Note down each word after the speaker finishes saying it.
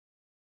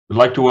We'd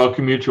like to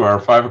welcome you to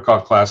our 5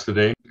 o'clock class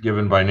today,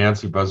 given by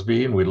Nancy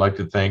Busby, and we'd like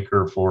to thank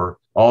her for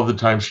all the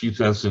time she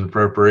spends in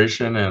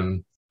preparation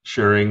and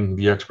sharing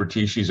the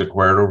expertise she's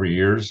acquired over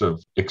years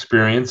of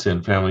experience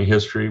in family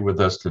history with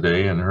us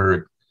today and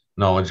her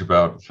knowledge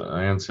about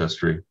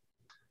ancestry.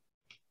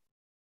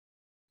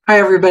 Hi,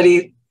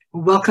 everybody.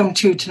 Welcome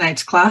to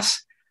tonight's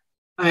class.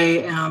 I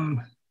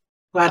am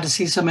glad to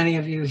see so many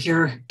of you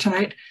here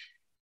tonight.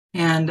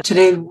 And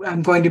today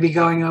I'm going to be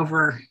going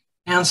over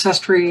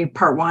Ancestry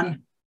Part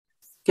 1,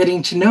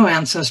 getting to know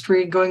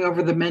Ancestry, going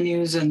over the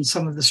menus and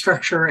some of the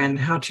structure and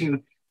how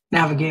to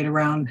navigate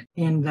around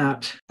in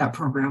that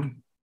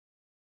program.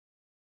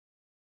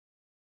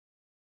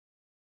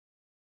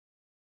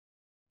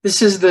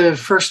 This is the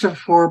first of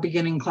 4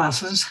 beginning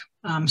classes.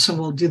 So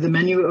we'll do the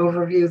menu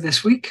overview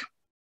this week.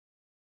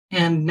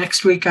 And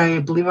next week, I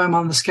believe I'm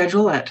on the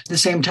schedule at the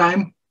same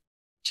time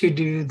to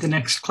do the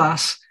next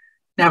class,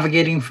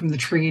 navigating from the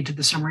tree to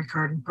the summary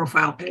card and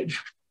profile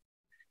page.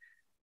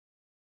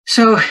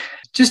 So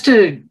just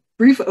a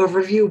brief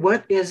overview,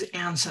 what is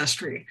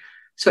Ancestry?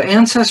 So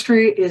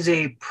Ancestry is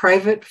a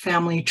private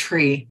family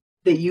tree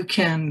that you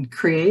can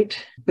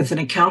create with an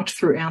account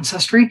through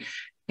Ancestry.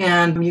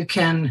 And you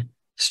can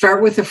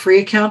start with a free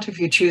account if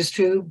you choose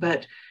to,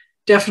 but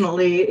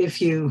definitely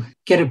if you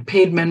get a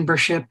paid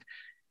membership,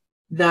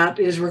 that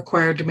is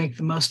required to make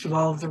the most of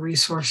all of the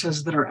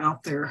resources that are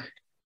out there.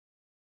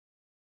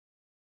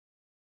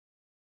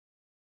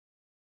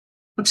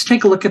 Let's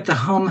take a look at the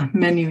home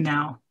menu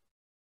now.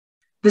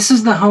 This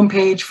is the home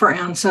page for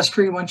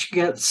Ancestry. Once you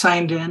get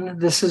signed in,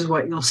 this is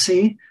what you'll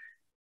see.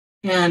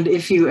 And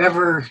if you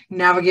ever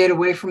navigate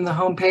away from the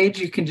home page,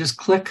 you can just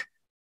click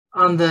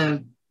on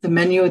the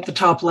menu at the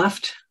top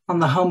left on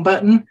the home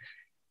button.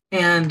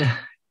 And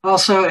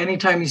also,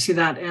 anytime you see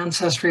that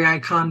Ancestry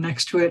icon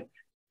next to it,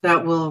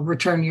 that will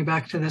return you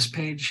back to this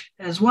page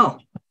as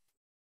well.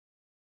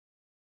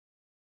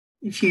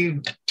 If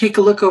you take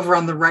a look over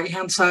on the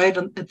right-hand side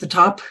at the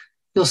top,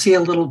 you'll see a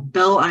little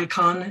bell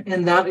icon,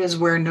 and that is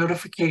where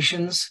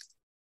notifications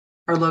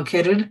are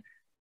located.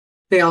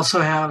 They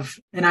also have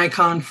an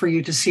icon for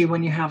you to see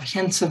when you have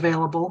hints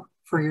available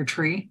for your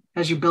tree.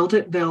 As you build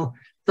it, they'll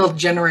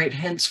generate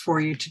hints for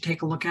you to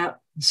take a look at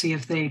and see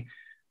if they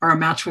are a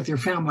match with your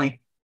family.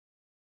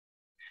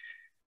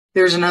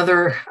 There's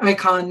another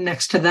icon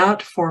next to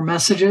that for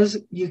messages.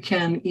 You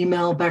can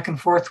email back and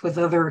forth with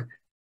other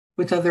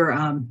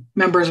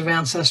members of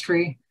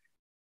Ancestry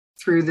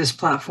through this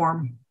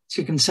platform.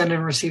 So you can send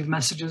and receive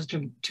messages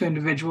to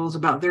individuals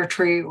about their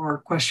tree or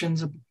questions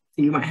that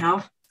you might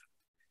have.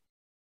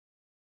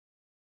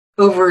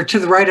 Over to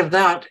the right of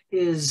that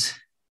is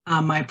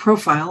my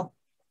profile.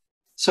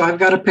 So I've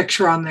got a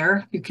picture on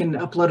there. You can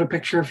upload a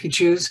picture if you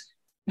choose,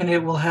 and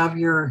it will have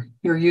your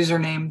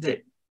username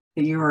that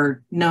you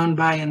are known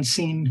by and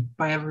seen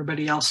by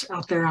everybody else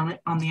out there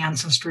on the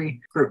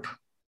Ancestry group.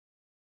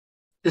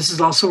 This is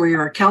also where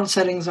your account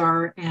settings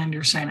are and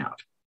your sign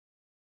out.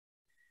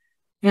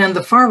 And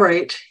the far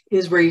right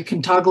is where you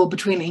can toggle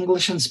between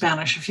English and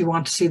Spanish. If you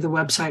want to see the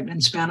website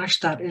in Spanish,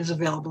 that is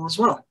available as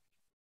well.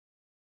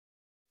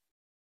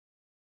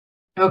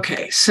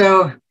 Okay,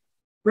 so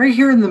right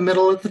here in the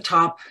middle at the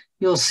top,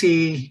 you'll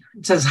see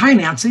it says, "Hi,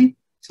 Nancy."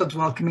 So it's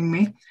welcoming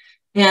me.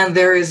 And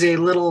there is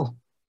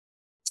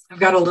I've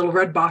got a little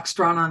red box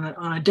drawn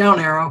on a down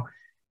arrow.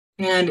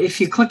 And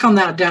if you click on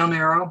that down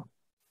arrow,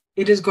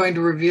 it is going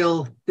to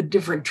reveal the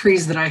different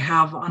trees that I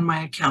have on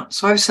my account.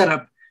 So I've set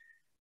up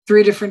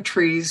 3 different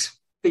trees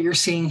that you're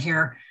seeing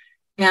here.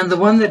 And the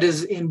one that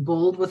is in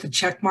bold with a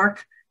check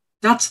mark,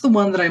 that's the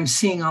one that I'm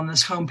seeing on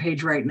this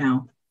homepage right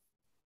now.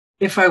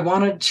 If I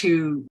wanted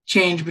to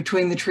change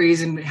between the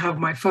trees and have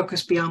my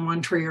focus be on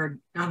one tree or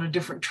on a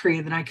different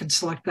tree, then I could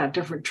select that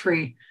different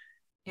tree,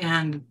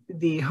 and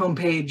the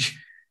homepage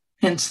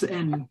hints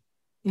and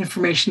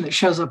information that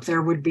shows up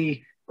there would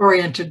be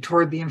oriented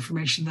toward the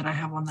information that I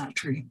have on that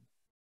tree.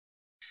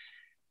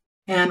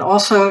 And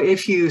also,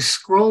 if you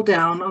scroll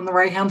down on the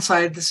right-hand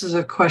side, this is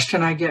a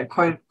question I get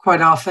quite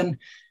often.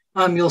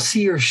 You'll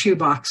see your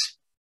shoebox.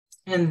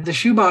 And the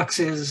shoebox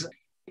is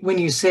when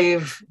you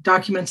save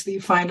documents that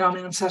you find on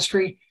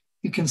Ancestry,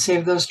 you can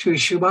save those to a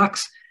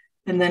shoebox.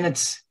 And then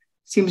it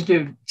seems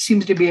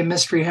to be a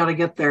mystery how to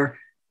get there.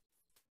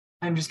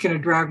 I'm just going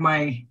to drag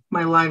my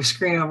live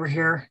screen over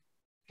here.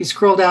 If you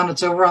scroll down,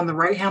 it's over on the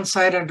right-hand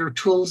side under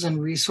Tools and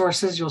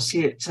Resources. You'll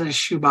see it says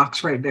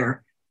Shoebox right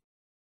there.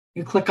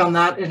 You click on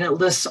that, and it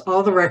lists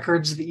all the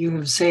records that you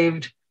have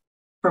saved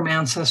from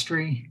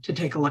Ancestry to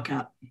take a look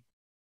at.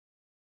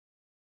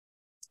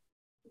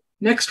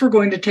 Next, we're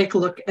going to take a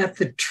look at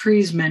the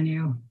Trees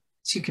menu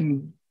so you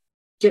can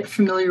get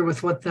familiar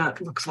with what that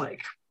looks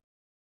like.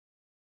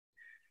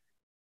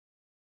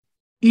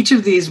 Each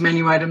of these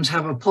menu items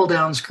have a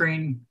pull-down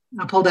screen,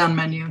 a pull-down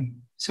menu.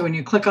 So when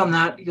you click on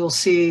that, you'll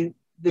see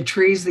the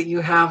trees that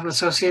you have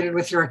associated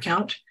with your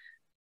account.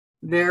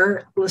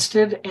 They're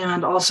listed.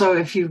 And also,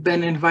 if you've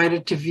been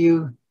invited to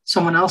view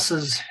someone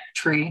else's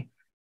tree,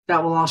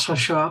 that will also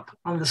show up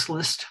on this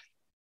list.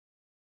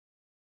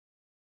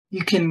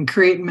 You can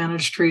create and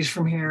manage trees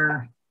from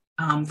here.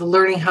 The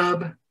Learning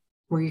Hub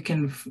where you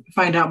can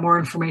find out more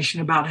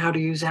information about how to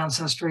use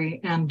Ancestry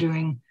and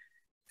doing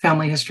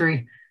family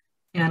history,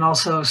 and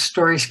also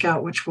Story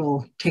Scout, which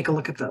we'll take a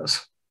look at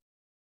those.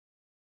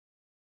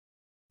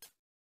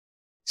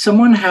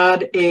 Someone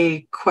had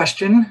a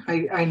question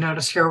I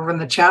noticed here over in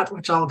the chat,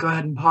 which I'll go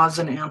ahead and pause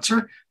and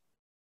answer.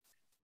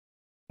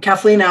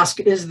 Kathleen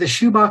asked, is the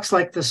shoebox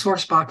like the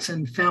source box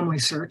in Family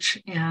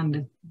Search?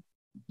 And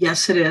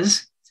yes, it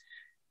is.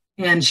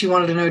 And she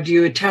wanted to know, do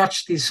you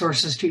attach these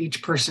sources to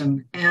each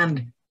person?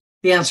 And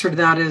the answer to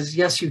that is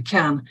yes, you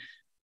can.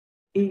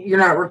 You're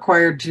not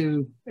required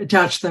to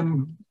attach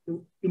them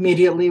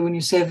immediately when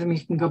you save them.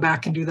 You can go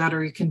back and do that,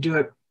 or you can do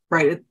it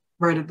right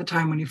at the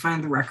time when you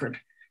find the record.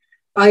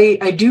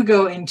 I do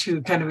go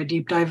into kind of a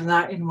deep dive in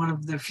that in one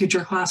of the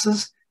future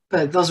classes,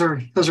 but those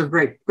are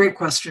great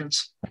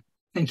questions.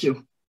 Thank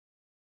you.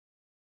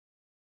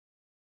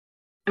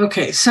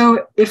 Okay,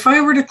 so if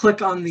I were to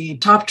click on the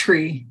top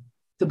tree,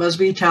 the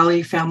Busby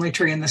Tally family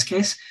tree in this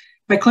case,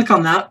 if I click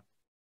on that,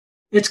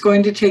 it's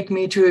going to take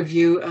me to a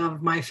view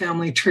of my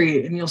family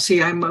tree. And you'll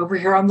see I'm over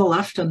here on the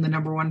left in the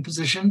 #1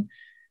 position.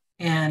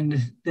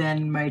 And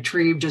then my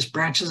tree just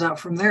branches out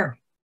from there.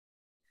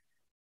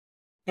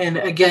 And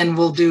again,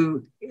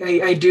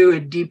 I do a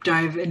deep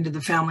dive into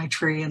the family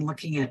tree and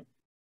looking at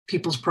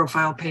people's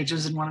profile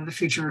pages in one of the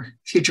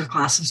future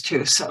classes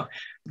too. So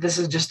this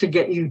is just to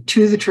get you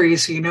to the tree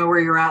so you know where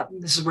you're at.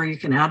 This is where you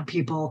can add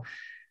people.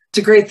 It's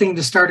a great thing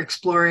to start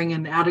exploring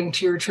and adding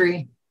to your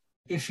tree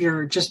if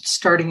you're just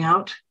starting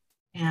out.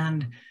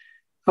 And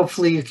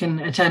hopefully you can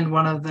attend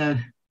one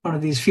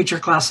of these future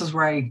classes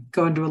where I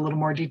go into a little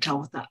more detail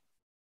with that.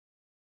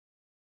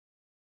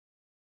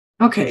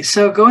 Okay,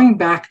 so going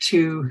back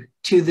to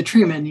the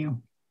tree menu,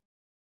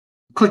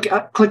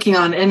 clicking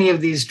on any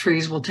of these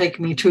trees will take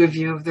me to a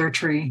view of their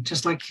tree,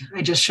 just like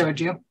I just showed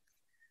you.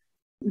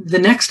 The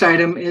next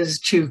item is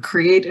to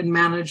create and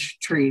manage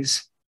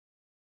trees.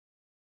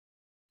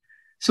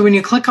 So when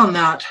you click on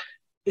that,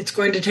 it's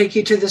going to take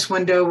you to this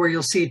window where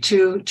you'll see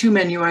two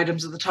menu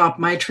items at the top,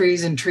 My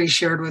Trees and Trees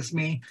Shared with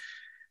Me.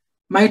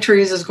 My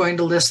Trees is going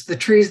to list the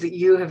trees that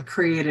you have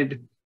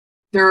created.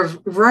 There are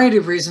a variety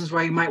of reasons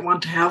why you might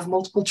want to have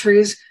multiple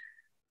trees.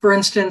 For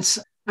instance,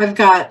 I've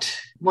got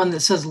one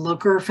that says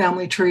Loker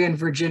Family Tree in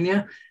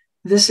Virginia.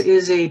 This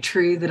is a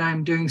tree that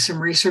I'm doing some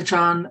research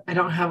on. I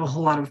don't have a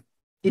whole lot of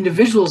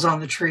individuals on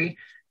the tree.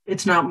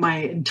 It's not my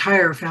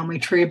entire family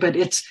tree, but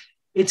it's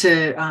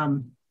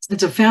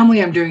a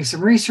family I'm doing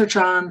some research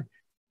on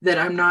that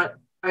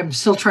I'm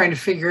still trying to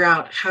figure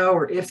out how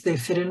or if they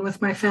fit in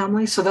with my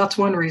family. So that's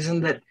one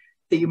reason that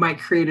you might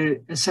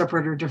create a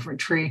separate or different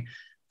tree.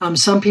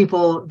 Some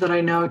people that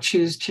I know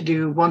choose to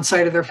do one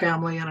side of their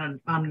family on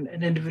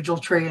an individual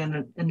tree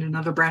and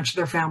another branch of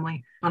their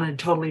family on a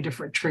totally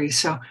different tree.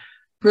 So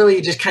really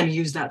you just kind of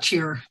use that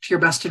to your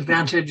best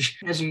advantage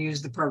as you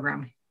use the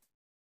program.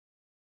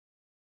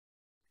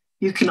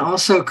 You can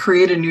also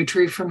create a new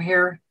tree from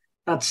here.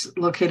 That's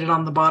located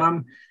on the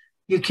bottom.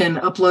 You can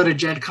upload a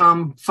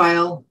GEDCOM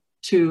file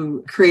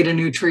to create a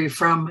new tree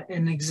from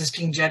an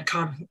existing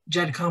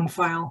GEDCOM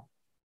file.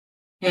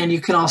 And you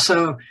can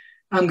also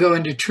go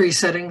into tree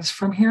settings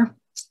from here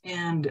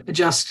and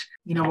adjust,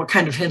 what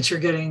kind of hints you're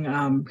getting,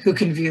 who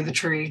can view the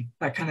tree,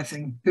 that kind of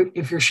thing.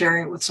 If you're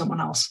sharing it with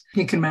someone else,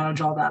 you can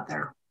manage all that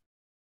there.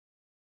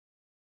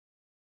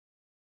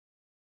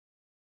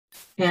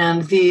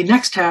 And the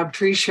next tab,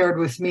 Trees Shared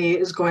with Me,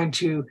 is going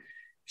to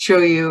show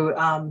you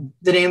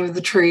the name of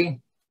the tree.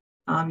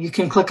 You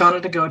can click on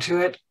it to go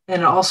to it.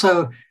 And it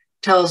also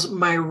tells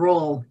my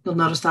role. You'll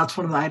notice that's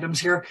one of the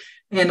items here.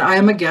 And I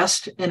am a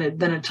guest, and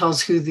then it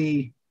tells who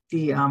the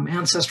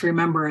Ancestry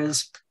member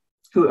is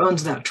who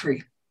owns that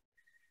tree.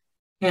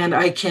 And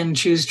I can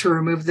choose to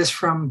remove this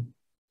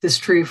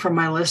tree from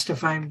my list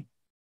if I'm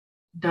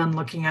done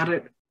looking at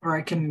it, or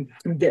I can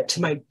get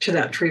to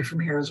that tree from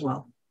here as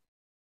well.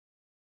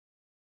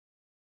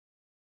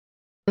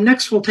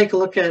 Next, we'll take a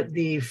look at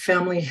the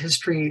Family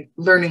History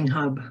Learning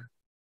Hub.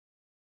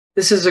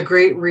 This is a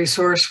great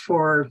resource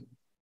for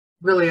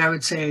really, I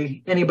would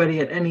say, anybody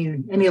at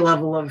any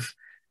level of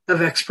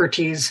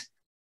expertise.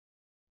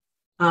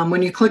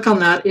 When you click on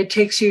that, it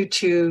takes you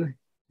to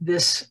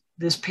this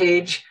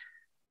page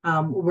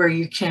where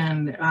you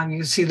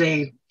can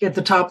see at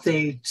the top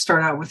they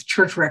start out with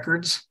church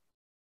records,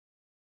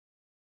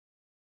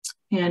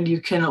 and you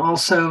can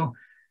also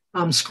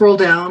scroll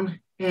down,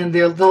 and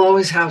they'll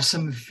always have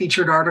some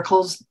featured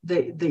articles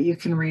that you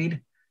can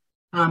read,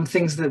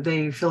 things that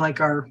they feel like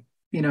are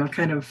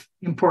kind of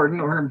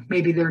important, or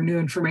maybe they're new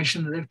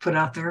information that they've put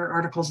out there,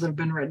 articles that have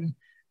been written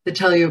that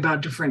tell you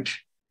about different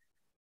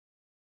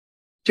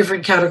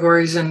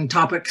categories and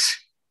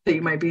topics that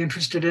you might be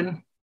interested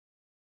in.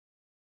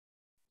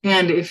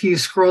 And if you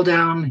scroll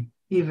down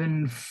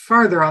even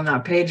farther on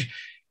that page,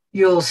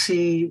 you'll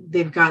see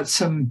they've got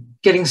some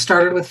getting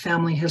started with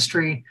family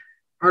history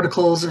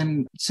articles,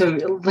 and so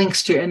it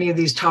links to any of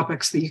these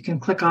topics that you can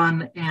click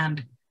on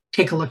and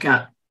take a look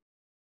at.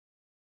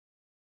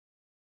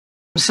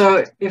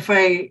 So if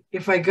I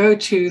go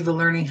to the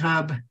Learning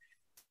Hub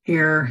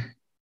here,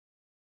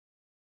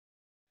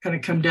 kind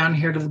of come down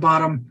here to the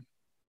bottom.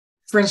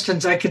 For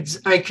instance, I could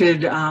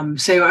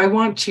say I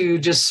want to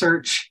just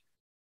search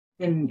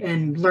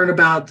and learn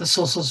about the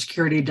Social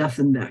Security Death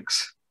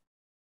Index.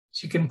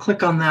 So you can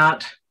click on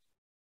that,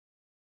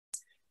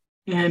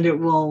 and it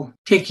will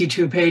take you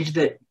to a page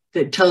that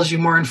tells you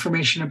more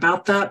information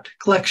about that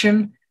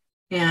collection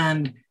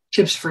and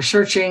tips for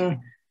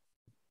searching,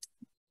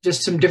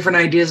 just some different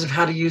ideas of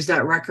how to use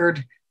that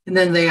record. And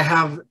then they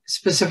have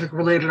specific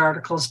related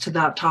articles to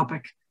that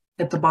topic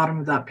at the bottom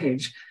of that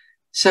page.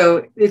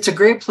 So it's a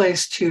great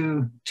place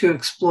to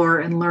explore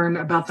and learn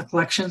about the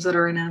collections that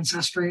are in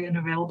Ancestry and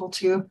available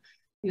to you.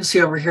 You'll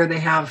see over here they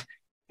have,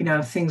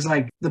 things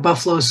like the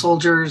Buffalo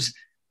Soldiers,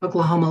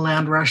 Oklahoma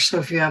Land Rush. So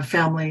if you have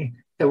family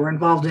that were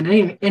involved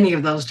in any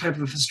of those type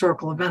of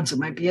historical events, it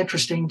might be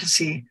interesting to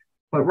see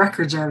what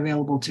records are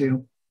available to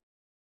you.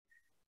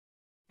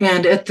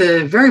 And at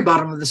the very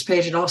bottom of this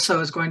page, it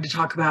also is going to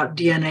talk about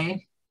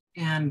DNA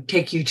and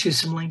take you to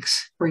some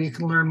links where you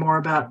can learn more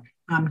about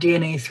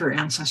DNA through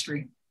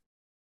Ancestry.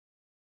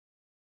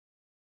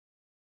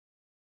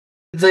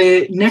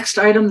 The next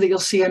item that you'll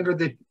see under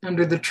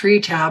the tree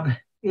tab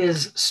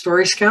is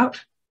Story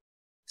Scout.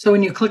 So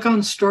when you click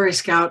on Story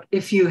Scout,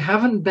 if you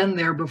haven't been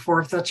there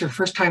before, if that's your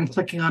first time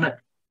clicking on it,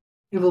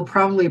 it will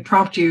probably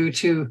prompt you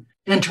to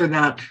enter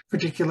that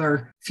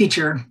particular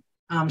feature.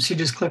 So you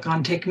just click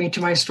on Take Me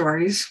to My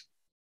Stories,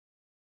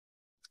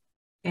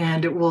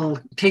 and it will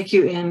take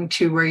you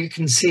into where you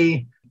can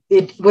see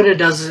it. What it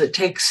does is it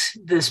takes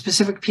the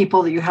specific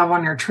people that you have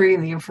on your tree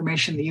and the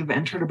information that you've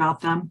entered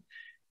about them,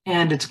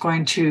 and it's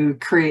going to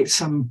create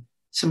some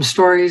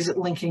stories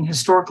linking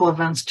historical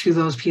events to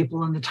those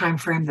people in the time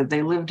frame that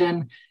they lived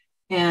in.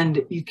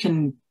 And you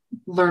can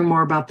learn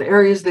more about the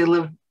areas they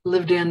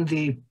lived in,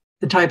 the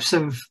types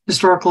of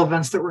historical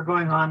events that were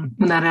going on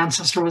when that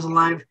ancestor was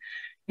alive.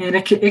 And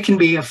it can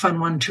be a fun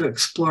one to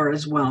explore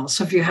as well.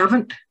 So if you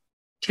haven't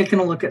taken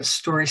a look at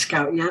Story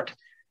Scout yet,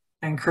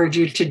 I encourage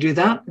you to do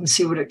that and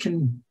see what it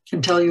can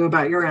tell you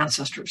about your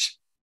ancestors.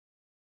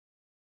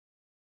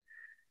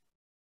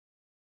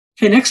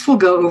 Okay, next we'll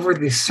go over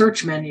the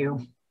search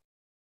menu.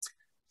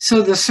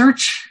 So the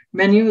search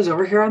menu is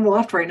over here on the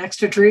left, right next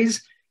to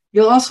trees.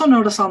 You'll also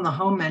notice on the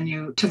home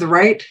menu to the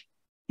right,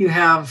 you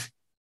have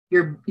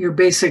your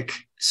basic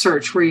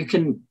search where you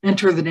can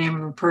enter the name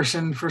of a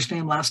person, first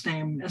name, last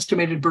name,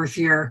 estimated birth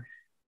year,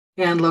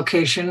 and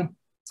location.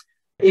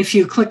 If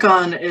you click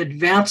on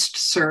advanced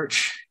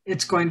search,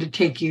 it's going to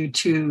take you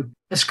to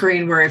a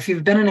screen where if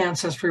you've been in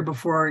Ancestry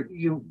before,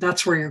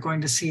 that's where you're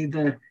going to see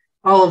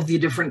all of the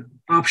different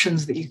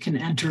options that you can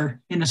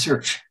enter in a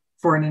search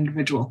for an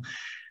individual.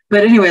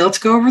 But anyway, let's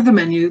go over the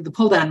menu, the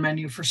pull down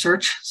menu for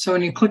search. So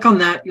when you click on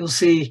that, you'll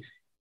see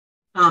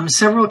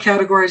several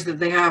categories that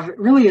they have.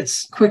 Really,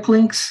 it's quick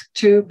links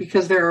too,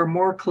 because there are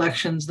more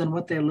collections than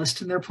what they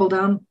list in their pull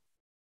down.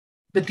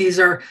 But these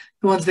are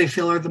the ones they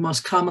feel are the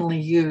most commonly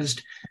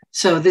used.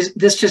 So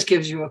this just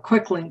gives you a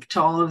quick link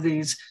to all of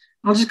these.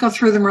 I'll just go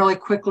through them really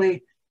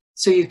quickly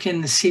so you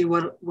can see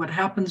what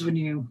happens when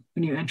you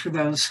enter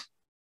those.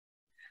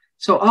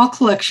 So all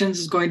collections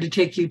is going to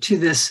take you to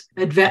this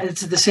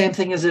it's the same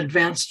thing as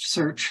advanced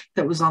search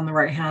that was on the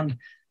right-hand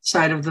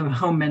side of the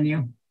home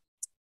menu.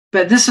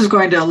 But this is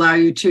going to allow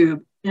you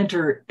to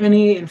enter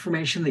any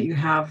information that you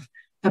have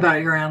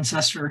about your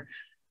ancestor,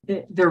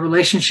 their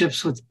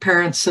relationships with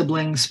parents,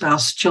 siblings,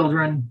 spouse,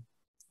 children,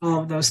 all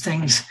of those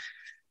things.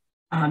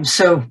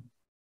 So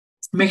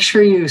make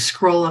sure you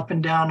scroll up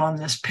and down on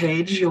this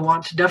page. You'll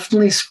want to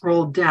definitely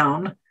scroll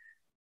down,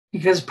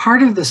 because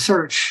part of the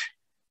search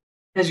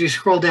as you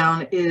scroll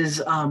down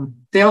is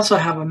they also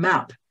have a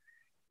map,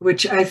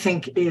 which I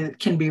think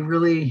can be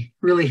really,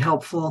 really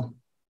helpful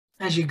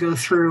as you go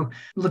through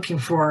looking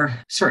for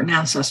certain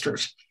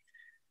ancestors.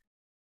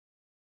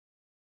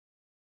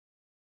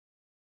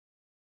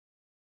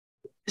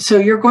 So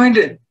you're going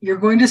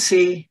to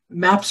see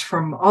maps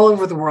from all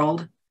over the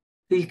world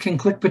that you can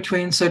click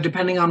between. So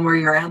depending on where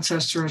your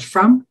ancestor is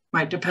from,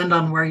 might depend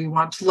on where you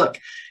want to look.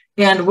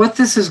 And what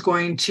this is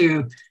going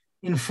to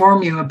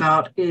inform you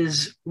about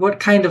is what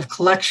kind of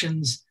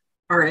collections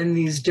are in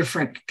these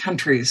different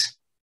countries.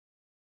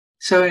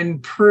 So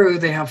in Peru,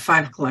 they have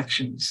 5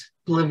 collections.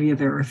 Bolivia,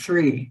 there are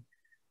 3.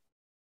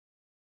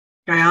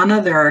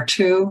 Guyana, there are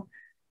 2.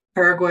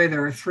 Paraguay,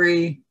 there are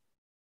 3. You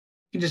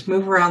can just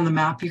move around the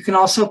map. You can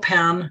also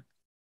pan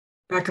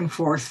back and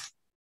forth.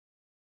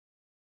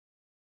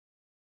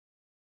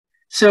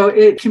 So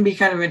it can be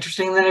kind of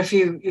interesting. Then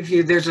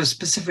if there's a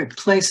specific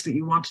place that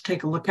you want to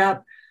take a look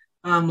at,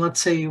 let's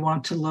say you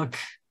want to look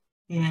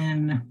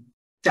in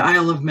the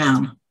Isle of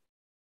Man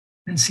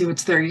and see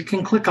what's there. You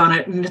can click on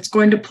it and it's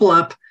going to pull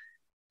up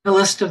a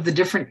list of the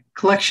different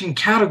collection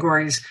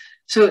categories.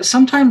 So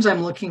sometimes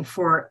I'm looking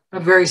for a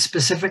very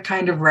specific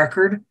kind of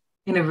record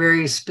in a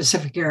very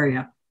specific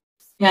area.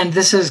 And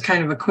this is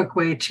kind of a quick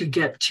way to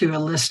get to a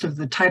list of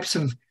the types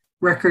of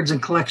records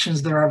and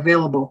collections that are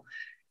available.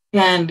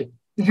 And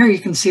here you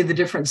can see the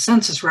different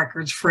census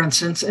records, for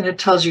instance, and it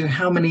tells you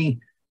how many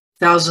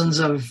thousands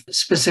of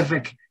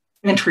specific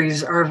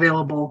entries are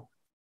available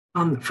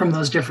from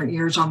those different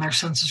years on their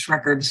census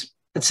records,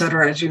 et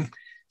cetera. As you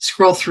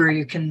scroll through,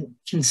 you can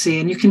see,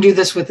 and you can do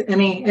this with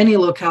any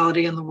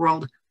locality in the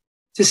world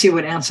to see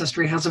what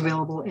Ancestry has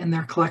available in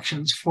their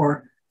collections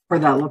for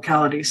that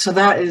locality. So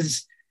that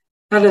is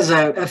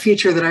a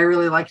feature that I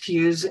really like to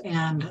use,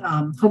 and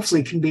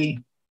hopefully can be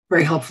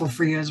very helpful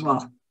for you as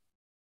well.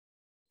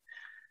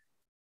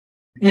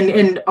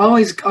 And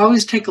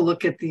always take a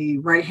look at the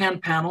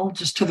right-hand panel,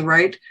 just to the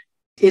right.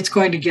 It's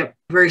going to get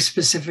very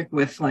specific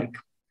with like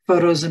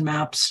photos and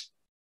maps,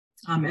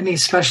 any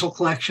special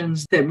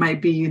collections that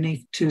might be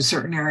unique to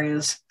certain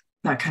areas,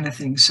 that kind of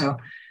thing. So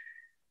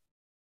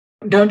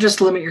don't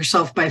just limit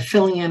yourself by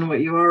filling in what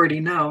you already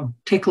know.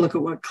 Take a look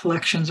at what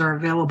collections are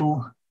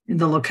available in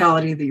the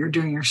locality that you're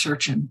doing your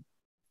search in.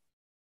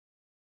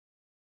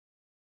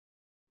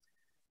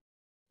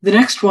 The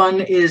next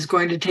one is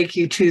going to take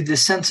you to the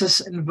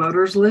census and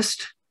voters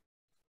list.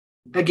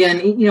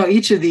 Again,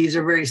 each of these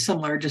are very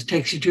similar. It just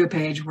takes you to a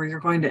page where you're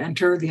going to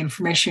enter the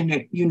information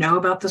that you know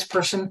about this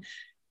person,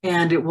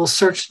 and it will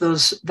search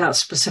that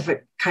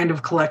specific kind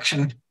of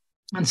collection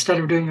instead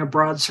of doing a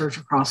broad search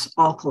across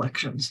all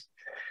collections.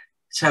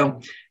 So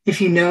if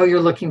you know you're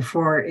looking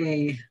for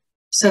a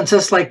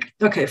census, like,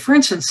 okay, for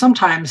instance,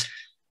 sometimes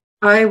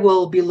I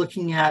will be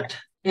looking at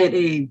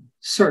a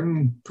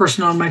certain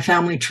person on my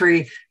family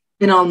tree,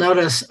 and I'll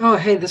notice, oh,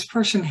 hey, this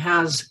person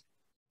has,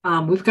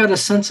 we've got a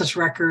census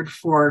record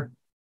for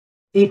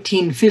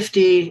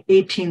 1850,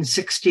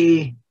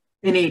 1860,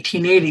 and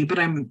 1880, but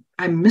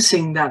I'm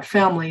missing that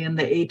family in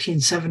the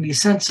 1870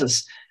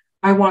 census.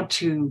 I want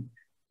to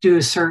do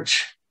a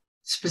search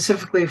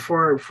specifically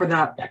for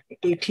that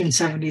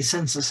 1870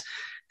 census.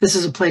 This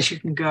is a place you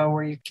can go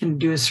where you can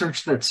do a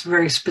search that's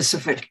very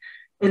specific.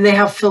 And they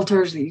have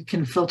filters that you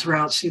can filter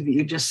out so that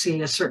you just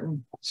see a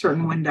certain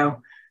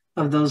window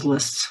of those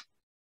lists.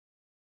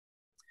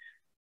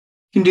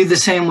 You can do the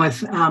same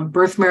with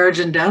birth, marriage,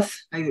 and death.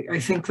 I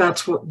think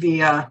that's what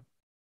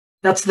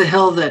that's the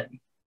hill that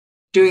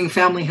doing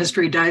family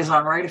history dies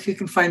on, right? If you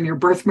can find your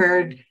birth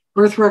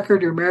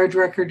record, your marriage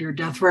record, your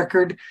death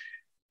record,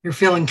 you're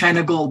feeling kind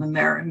of golden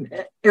there.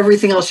 And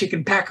everything else you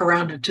can pack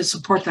around it to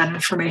support that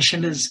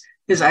information is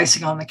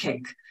icing on the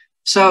cake.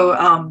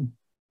 So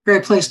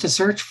great place to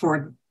search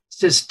for,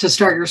 just to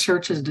start your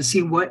search, is to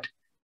see what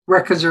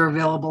records are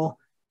available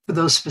for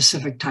those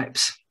specific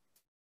types.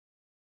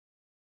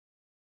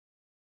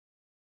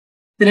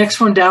 The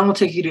next one down will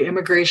take you to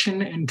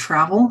immigration and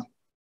travel.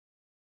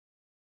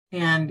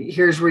 And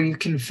here's where you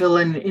can fill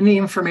in any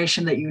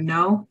information that you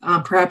know.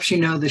 Perhaps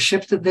you know the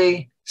ship that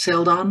they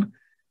sailed on.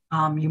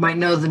 You might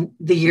know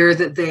the year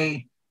that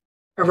they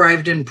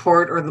arrived in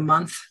port or the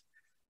month,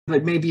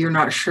 but maybe you're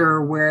not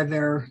sure where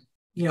they're,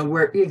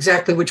 where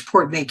exactly which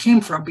port they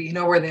came from, but you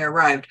know where they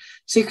arrived.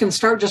 So you can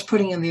start just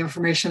putting in the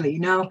information that you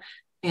know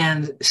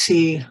and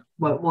see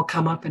what will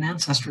come up in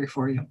Ancestry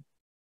for you.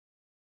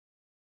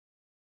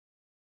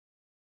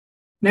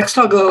 Next,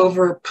 I'll go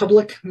over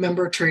public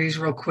member trees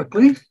real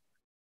quickly.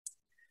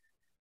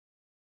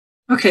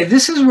 Okay,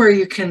 this is where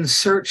you can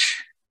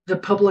search the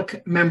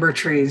public member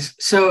trees.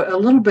 So a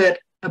little bit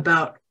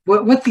about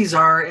what these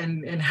are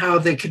and how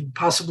they could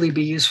possibly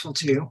be useful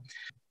to you.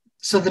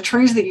 So the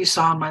trees that you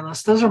saw on my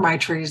list, those are my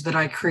trees that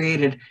I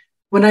created.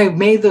 When I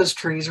made those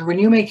trees, or when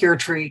you make your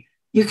tree,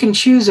 you can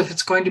choose if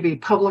it's going to be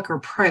public or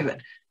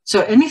private.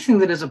 So anything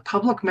that is a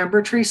public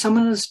member tree,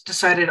 someone has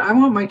decided, I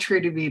want my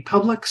tree to be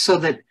public so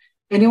that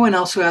anyone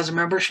else who has a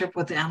membership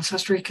with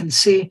Ancestry can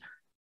see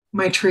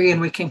my tree,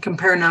 and we can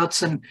compare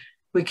notes, and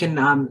we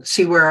can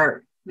see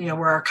where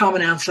our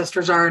common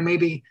ancestors are, and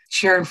maybe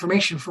share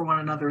information for one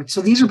another.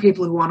 So these are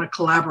people who want to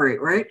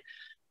collaborate, right?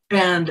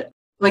 And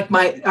like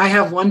I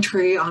have one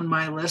tree on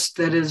my list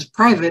that is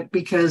private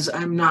because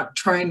I'm not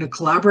trying to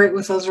collaborate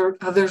with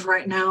others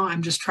right now.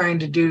 I'm just trying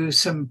to do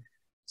some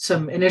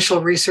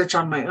initial research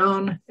on my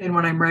own. And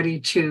when I'm ready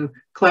to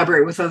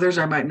collaborate with others,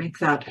 I might make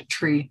that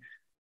tree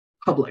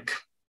public.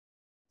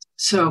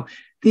 So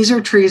these are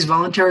trees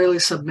voluntarily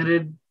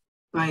submitted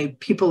by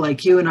people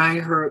like you and I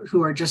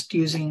who are just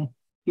using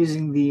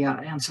the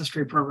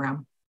Ancestry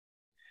program.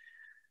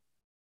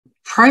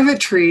 Private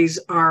trees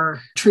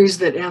are trees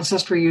that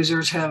Ancestry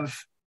users have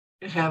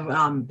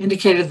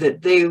indicated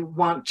that they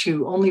want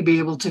to only be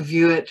able to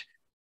view it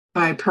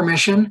by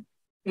permission.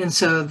 And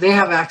so they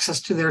have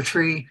access to their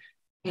tree.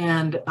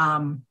 And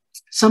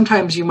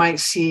sometimes you might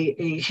see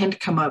a hint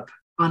come up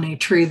on a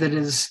tree that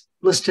is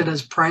listed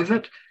as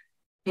private,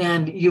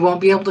 and you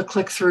won't be able to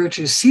click through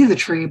to see the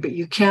tree, but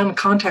you can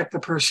contact the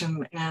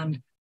person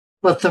and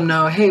let them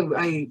know,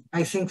 hey,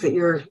 I think that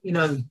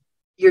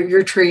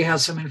your tree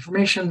has some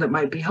information that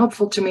might be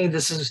helpful to me.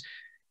 This is,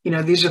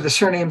 these are the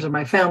surnames of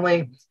my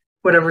family,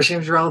 whatever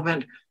seems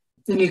relevant.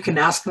 And you can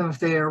ask them if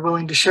they are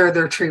willing to share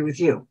their tree with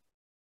you.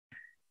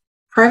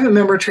 Private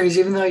member trees,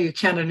 even though you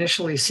can't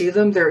initially see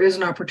them, there is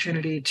an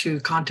opportunity to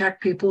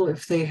contact people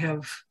if they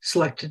have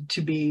selected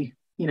to be,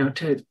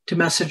 to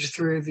message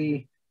through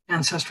the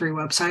Ancestry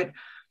website.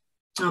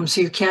 So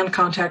you can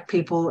contact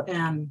people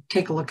and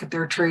take a look at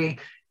their tree.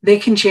 They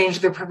can change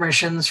their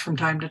permissions from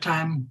time to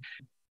time.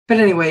 But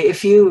anyway,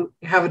 if you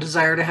have a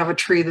desire to have a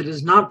tree that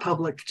is not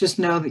public, just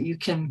know that you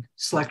can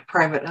select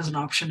private as an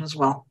option as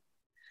well.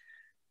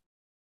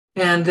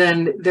 And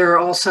then there are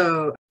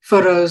also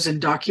photos and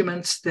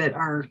documents that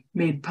are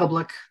made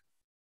public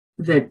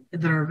that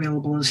are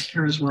available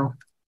here as well.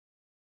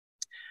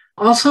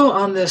 Also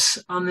on this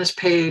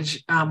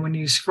page, when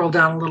you scroll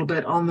down a little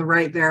bit on the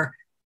right there,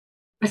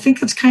 I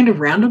think it's kind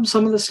of random,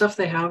 some of the stuff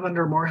they have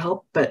under More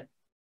Help, but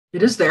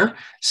it is there.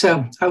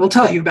 So I will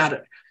tell you about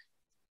it.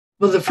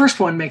 Well, the first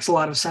one makes a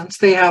lot of sense.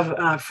 They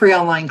have free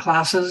online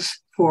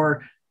classes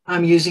for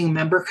using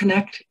Member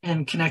Connect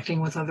and connecting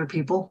with other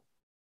people.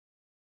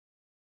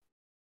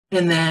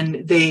 And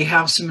then they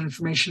have some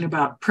information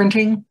about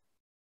printing.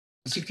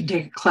 So you can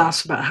take a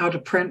class about how to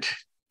print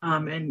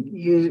and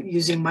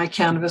using My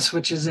Canvas,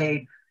 which is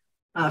a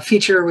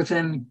feature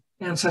within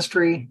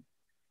Ancestry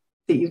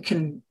that you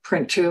can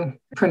print to,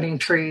 printing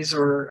trees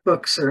or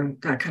books or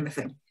that kind of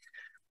thing.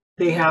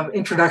 They have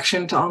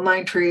introduction to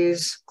online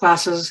trees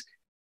classes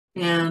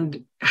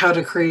and how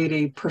to create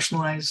a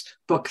personalized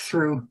book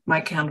through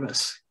My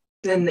Canvas.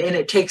 And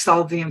it takes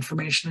all of the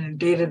information and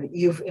data that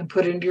you've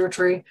input into your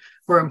tree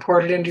or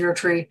imported into your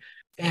tree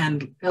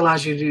and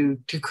allows you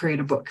to create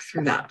a book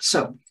through that.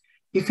 So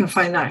you can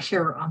find that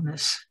here on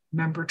this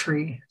member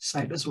tree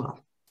site as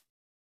well.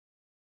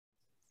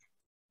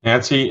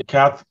 Nancy,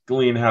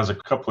 Kathleen has a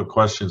couple of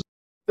questions.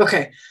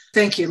 Okay,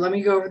 thank you. Let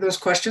me go over those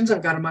questions.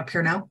 I've got them up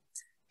here now.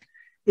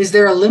 Is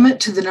there a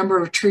limit to the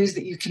number of trees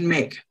that you can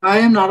make? I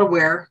am not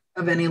aware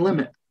of any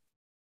limit.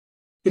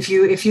 If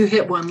you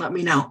hit one, let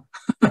me know.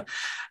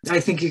 I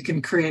think you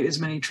can create as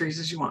many trees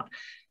as you want.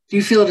 Do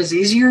you feel it is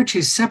easier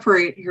to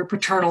separate your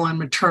paternal and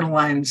maternal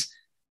lines?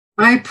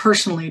 I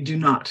personally do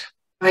not.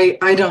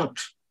 I don't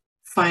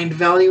find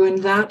value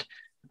in that.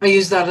 I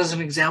use that as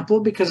an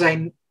example because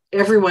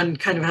everyone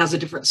kind of has a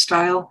different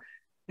style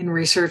and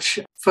research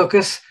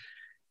focus.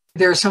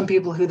 There are some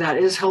people who that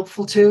is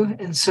helpful to.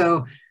 And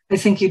so I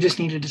think you just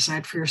need to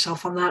decide for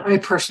yourself on that. I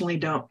personally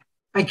don't.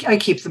 I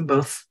keep them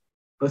both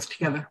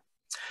together.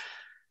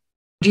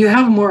 Do you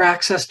have more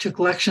access to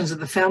collections at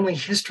the family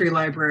history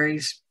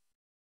libraries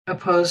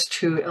opposed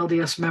to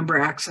LDS member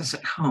access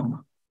at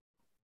home?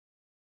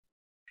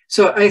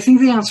 So I think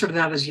the answer to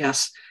that is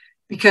yes,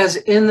 because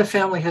in the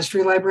family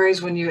history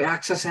libraries, when you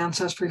access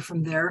Ancestry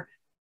from there,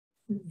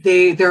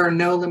 there are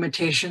no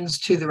limitations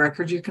to the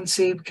records you can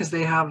see because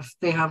they have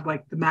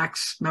like the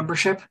max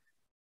membership,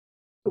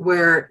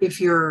 where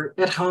if you're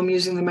at home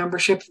using the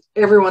membership,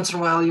 every once in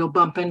a while you'll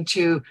bump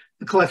into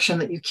a collection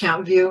that you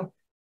can't view.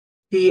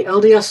 The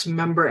LDS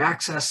member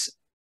access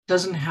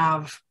doesn't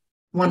have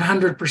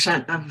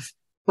 100% of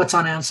what's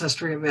on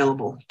Ancestry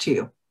available to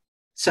you.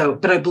 So,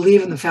 but I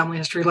believe in the family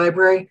history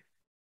library,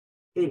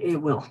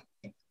 it will.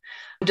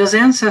 Does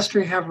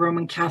Ancestry have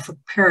Roman Catholic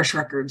parish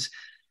records?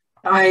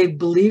 I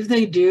believe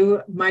they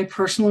do. My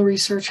personal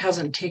research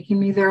hasn't taken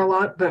me there a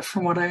lot, but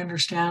from what I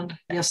understand,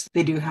 yes,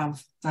 they do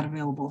have that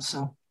available.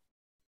 So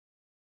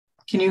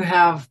can you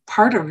have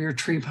part of your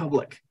tree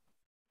public?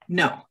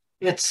 No,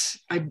 it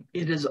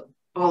is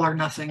all or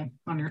nothing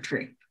on your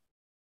tree,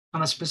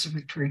 on a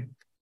specific tree,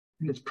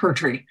 and it's per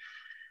tree.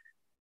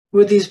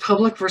 Would these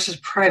public versus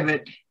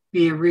private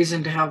be a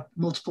reason to have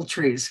multiple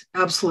trees?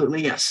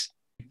 Absolutely, yes.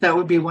 That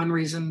would be one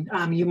reason.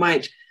 You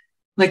might,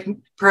 like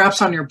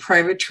perhaps on your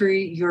private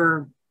tree,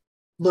 you're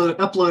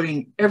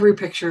uploading every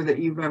picture that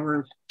you've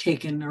ever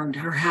taken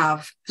or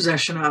have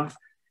possession of,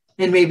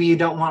 and maybe you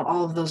don't want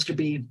all of those to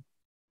be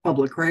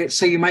public, right?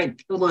 So you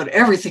might load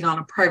everything on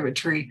a private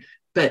tree,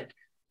 but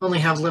only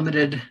have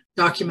limited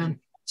documents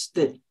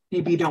that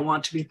maybe you don't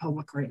want to be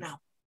public right now.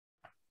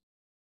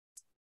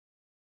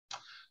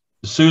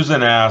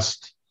 Susan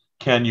asked,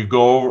 can you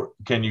go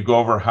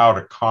over how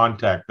to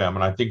contact them?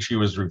 And I think she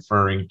was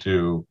referring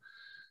to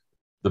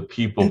the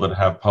people that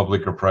have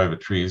public or private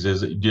trees.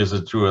 Is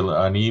it through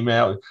an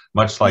email,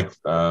 much like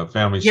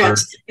Family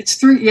Search? It's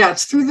through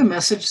the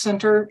message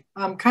center,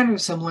 kind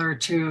of similar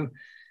to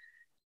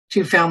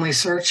Family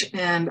Search.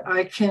 And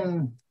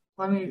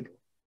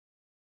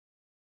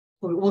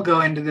we'll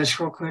go into this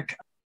real quick.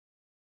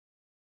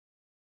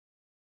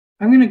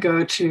 I'm going to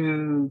go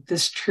to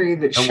this tree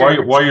that.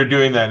 And while you're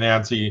doing that,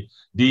 Nancy,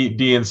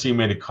 DNC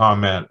made a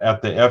comment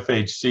at the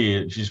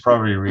FHC. She's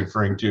probably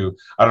referring to,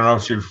 I don't know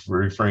if she's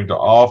referring to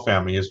all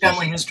Family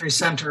History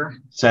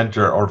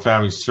Center or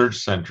Family Search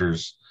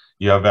Centers.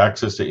 You have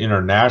access to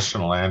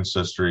international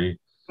ancestry.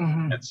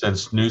 Mm-hmm. And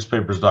since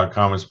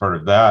newspapers.com is part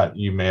of that,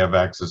 you may have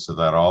access to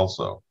that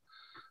also.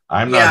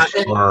 I'm not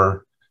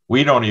sure.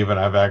 We don't even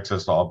have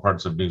access to all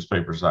parts of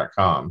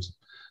newspapers.com.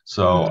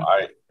 So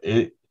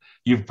mm-hmm.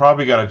 You've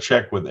probably got to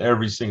check with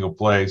every single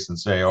place and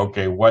say,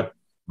 okay, what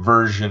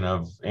version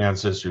of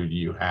Ancestry do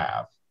you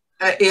have?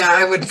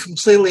 I would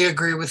completely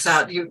agree with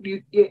that.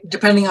 You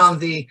depending on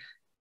the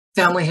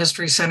family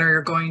history center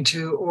you're going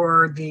to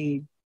or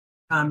the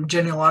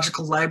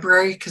genealogical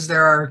library, because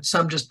there are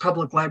some just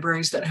public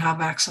libraries that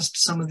have access to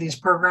some of these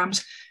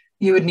programs,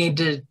 you would need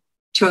to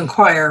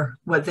inquire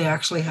what they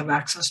actually have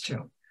access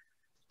to.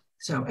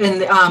 So,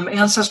 and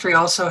Ancestry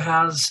also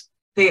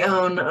they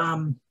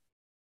own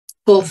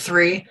Full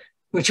 3,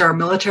 which are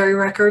military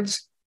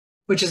records,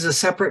 which is a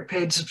separate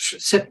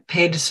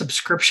paid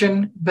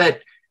subscription,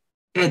 but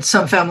at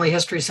some family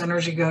history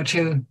centers you go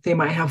to, they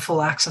might have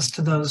full access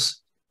to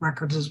those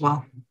records as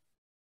well.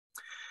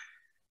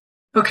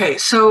 Okay,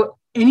 so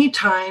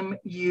anytime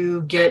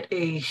you get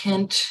a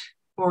hint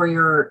or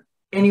you're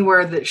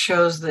anywhere that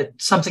shows that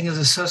something is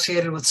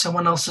associated with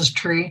someone else's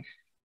tree,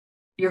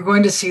 you're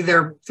going to see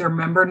their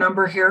member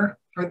number here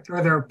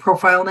or their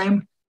profile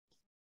name.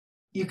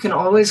 You can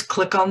always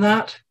click on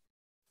that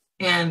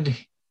and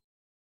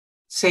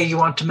say you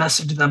want to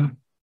message them.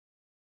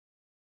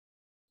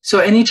 So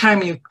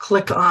anytime you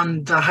click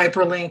on the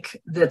hyperlink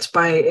that's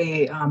by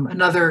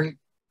another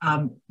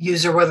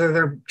user, whether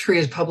their tree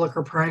is public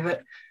or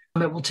private,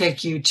 it will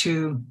take you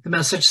to the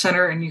message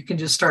center and you can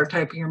just start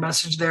typing your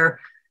message there.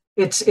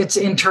 It's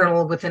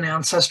internal within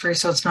Ancestry,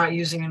 so it's not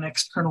using an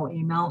external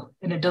email,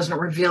 and it doesn't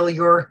reveal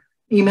your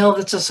email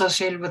that's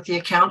associated with the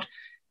account.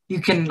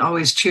 You can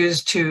always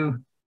choose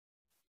to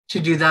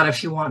do that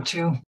if you want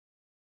to.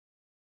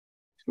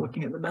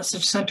 Looking at the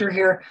message center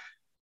here.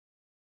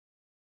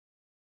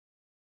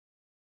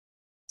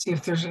 See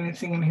if there's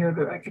anything in here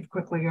that I could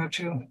quickly go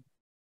to.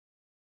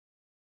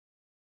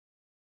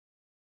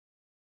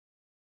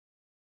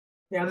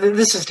 Yeah,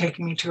 this is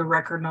taking me to a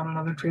record, not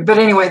another tree. But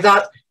anyway,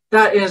 that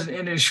is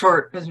in a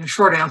short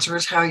answer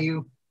is how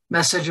you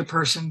message a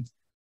person.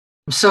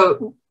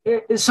 So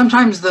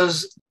sometimes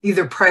those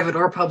either private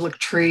or public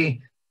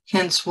tree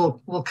hints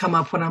will come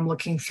up when I'm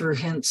looking through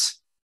hints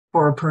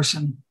for a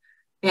person.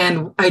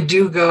 And I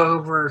do go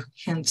over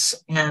hints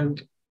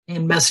and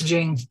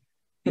messaging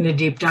in a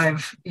deep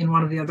dive in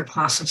one of the other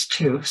classes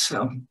too.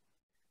 So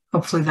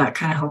hopefully that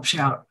kind of helps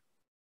you out.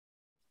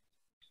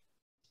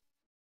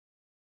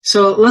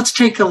 So let's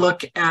take a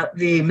look at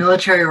the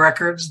military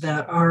records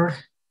that are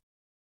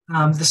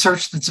the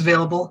search that's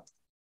available.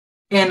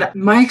 And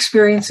my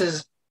experience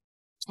is,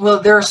 well,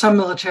 there are some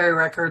military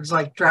records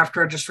like draft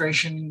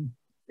registration,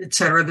 et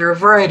cetera. There are a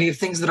variety of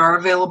things that are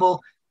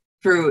available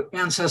through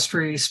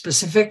Ancestry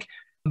specific,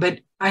 but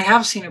I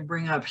have seen it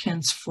bring up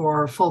hints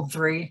for Full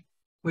 3,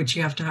 which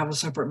you have to have a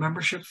separate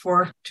membership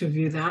for to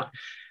view that.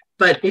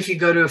 But if you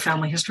go to a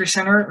family history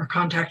center or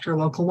contact your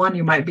local one,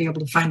 you might be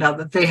able to find out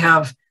that they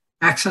have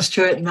access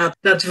to it. And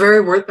that's very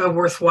a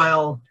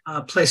worthwhile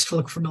place to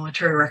look for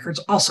military records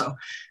also.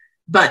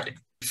 But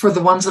for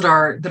the ones that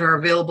are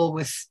available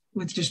with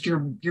just your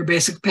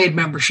basic paid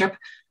membership,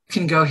 you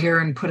can go here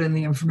and put in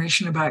the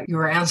information about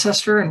your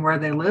ancestor and where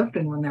they lived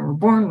and when they were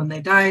born, when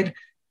they died,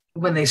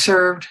 when they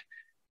served,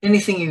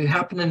 anything you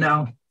happen to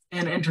know,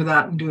 and enter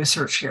that and do a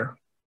search here.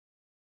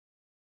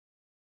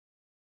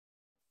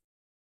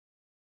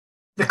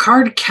 The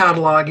card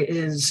catalog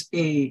is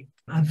a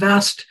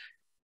vast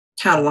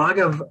catalog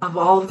of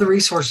all of the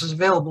resources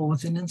available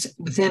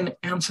within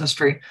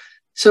Ancestry.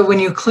 So when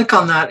you click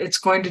on that, it's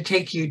going to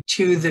take you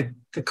to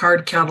the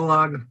card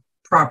catalog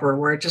proper,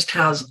 where it just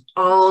has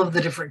all of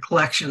the different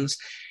collections.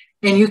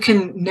 And you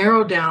can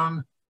narrow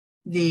down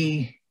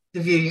the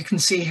view. You can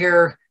see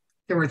here,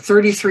 there were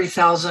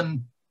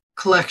 33,000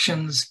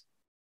 collections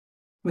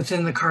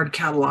within the card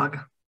catalog,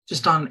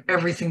 just on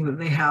everything that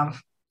they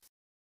have.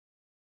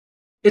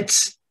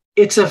 It's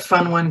a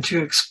fun one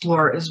to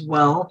explore as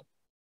well.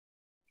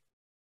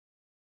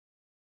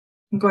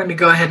 I'm going to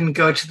go ahead and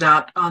go to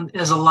that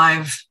as a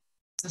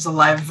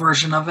live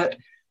version of it.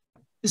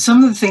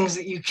 Some of the things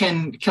that you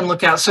can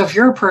look at. So if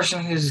you're a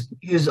person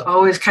who's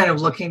always kind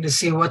of looking to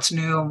see what's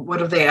new, what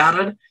have they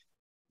added,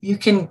 you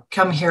can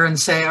come here and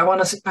say, I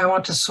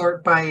want to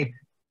sort by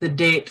the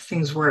date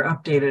things were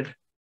updated.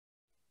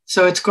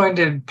 So it's going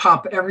to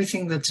pop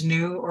everything that's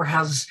new or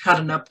has had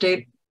an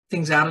update,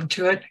 things added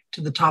to it,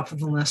 to the top of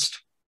the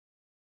list.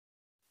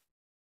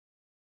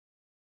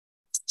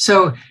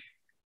 So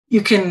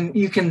you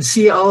can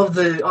see all of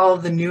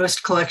the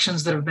newest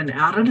collections that have been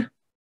added.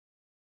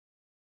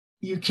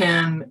 You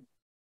can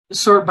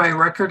sort by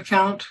record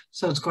count.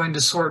 So it's going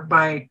to sort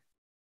by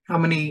how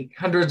many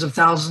hundreds of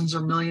thousands or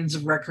millions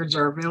of records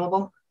are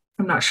available.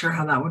 I'm not sure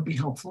how that would be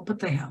helpful, but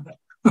they have it.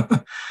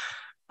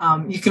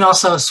 You can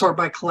also sort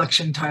by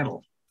collection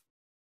title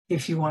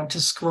if you want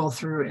to scroll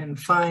through and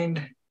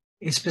find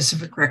a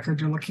specific record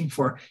you're looking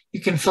for.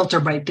 You can filter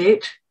by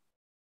date,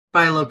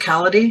 by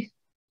locality.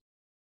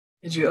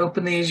 As you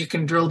open these, you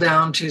can drill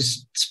down to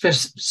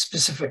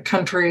specific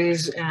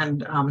countries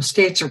and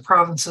states or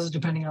provinces,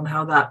 depending on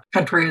how that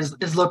country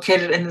is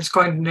located. And it's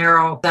going to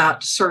narrow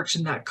that search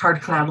in that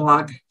card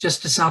catalog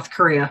just to South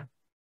Korea.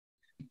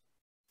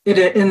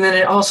 And then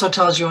it also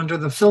tells you under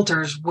the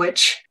filters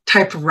which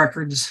type of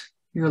records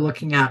you're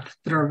looking at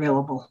that are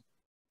available.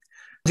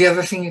 The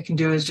other thing you can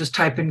do is just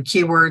type in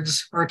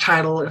keywords or a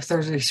title if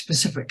there's a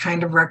specific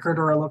kind of record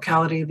or a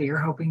locality that you're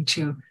hoping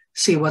to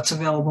see what's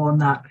available in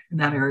that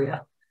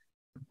area.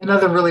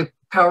 Another really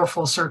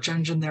powerful search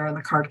engine there in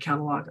the card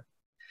catalog.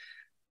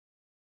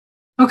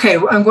 Okay,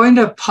 I'm going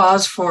to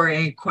pause for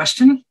a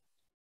question.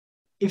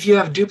 If you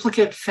have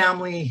duplicate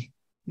family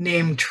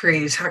name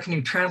trees, how can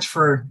you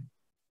transfer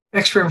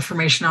extra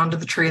information onto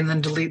the tree and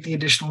then delete the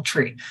additional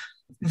tree?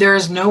 There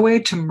is no way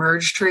to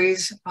merge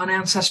trees on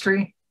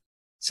Ancestry,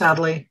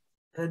 sadly.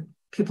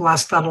 People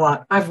ask that a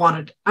lot. I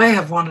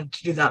have wanted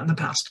to do that in the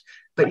past,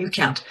 but you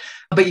can't.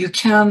 But you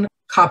can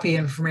copy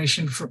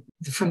information from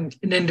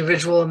an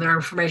individual and their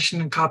information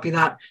and copy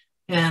that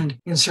and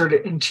insert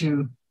it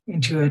into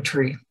a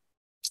tree.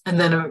 And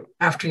then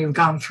after you've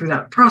gone through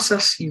that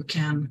process, you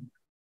can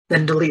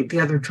then delete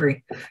the other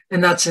tree.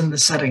 And that's in the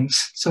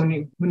settings. So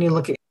when you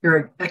look at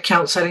your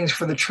account settings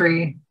for the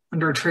tree,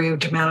 under tree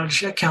to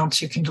manage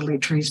accounts, you can delete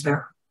trees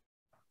there.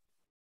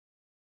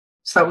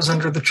 So that was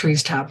under the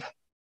trees tab.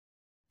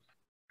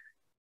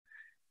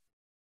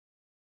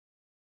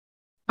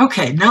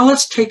 Okay, now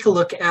let's take a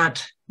look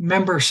at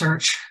member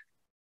search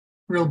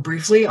real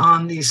briefly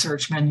on the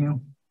search menu.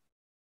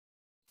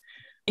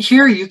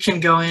 Here you can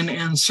go in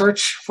and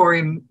search for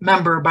a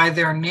member by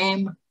their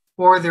name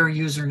or their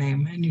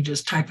username, and you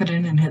just type it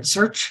in and hit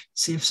search,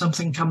 see if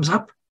something comes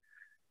up.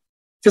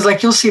 Because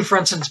like you'll see, for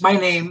instance, my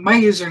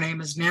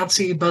username is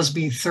Nancy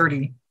Busby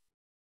 30.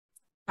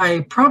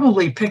 I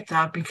probably picked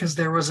that because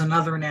there was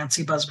another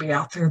Nancy Busby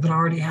out there that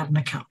already had an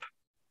account.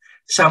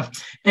 So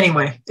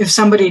anyway, if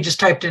somebody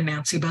just typed in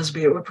Nancy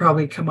Busby, it would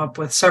probably come up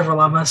with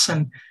several of us.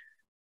 And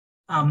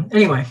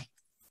anyway,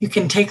 you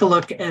can take a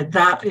look at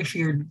that if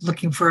you're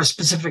looking for a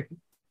specific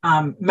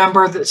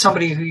member, that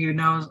somebody who you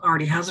know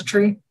already has a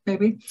tree,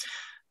 maybe.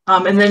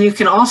 And then you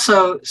can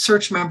also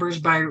search members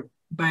by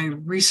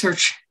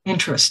research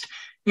interest.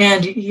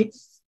 And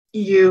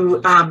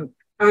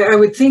I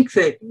would think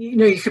that,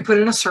 you could put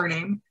in a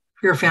surname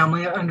for your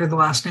family under the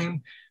last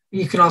name.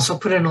 You can also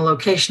put in a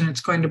location.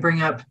 It's going to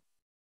bring up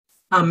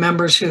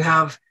members who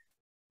have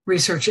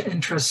research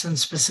interests in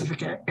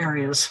specific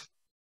areas.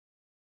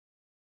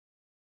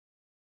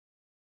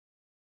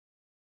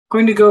 I'm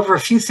going to go over a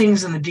few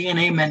things in the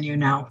DNA menu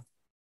now.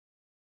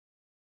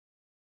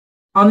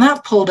 On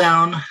that pull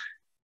down,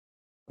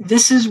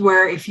 this is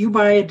where if you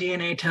buy a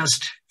DNA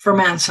test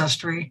from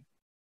Ancestry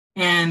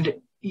and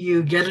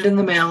you get it in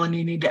the mail and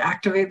you need to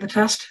activate the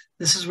test,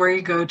 this is where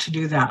you go to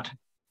do that.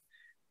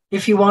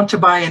 If you want to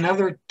buy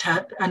another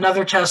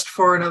test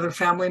for another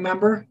family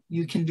member,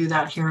 you can do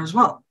that here as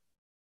well.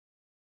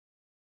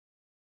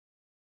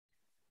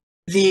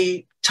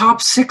 The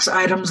top 6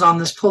 items on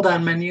this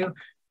pull-down menu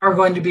are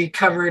going to be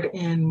covered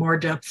in more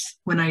depth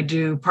when I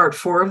do part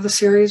 4 of the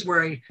series,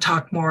 where I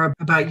talk more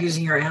about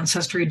using your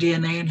Ancestry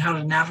DNA and how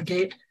to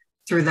navigate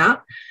through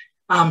that.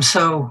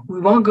 So we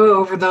won't go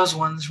over those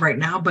ones right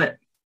now, but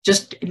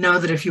just know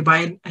that if you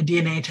buy a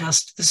DNA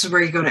test, this is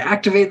where you go to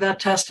activate that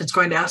test. It's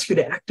going to ask you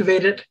to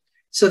activate it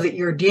so that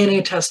your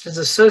DNA test is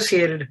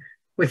associated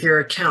with your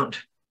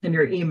account and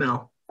your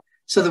email,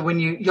 so that when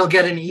you'll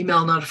get an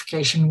email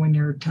notification when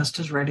your test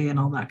is ready and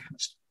all that kind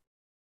of stuff.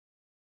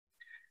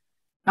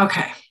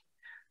 Okay,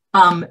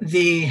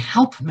 the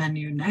help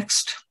menu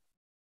next.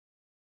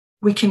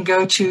 We can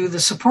go to the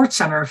support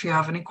center if you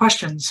have any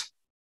questions.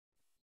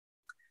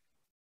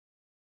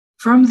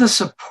 From the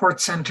support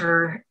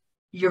center,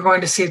 you're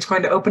going to see it's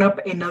going to open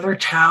up another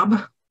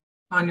tab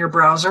on your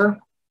browser.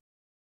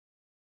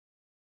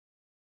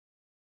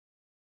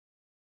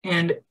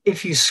 And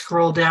if you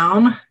scroll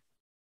down,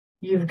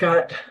 you've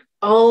got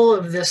all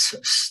of this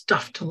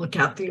stuff to look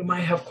at that you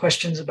might have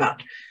questions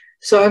about.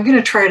 So I'm going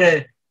to try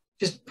to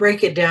just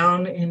break it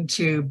down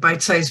into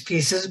bite-sized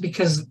pieces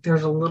because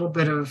there's a little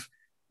bit of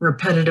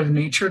repetitive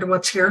nature to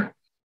what's here,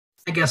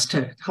 I guess,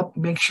 to help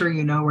make sure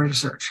you know where to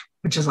search,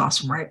 which is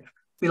awesome, right?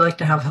 We like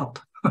to have help.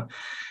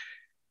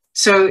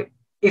 So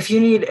if you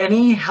need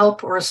any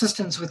help or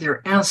assistance with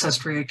your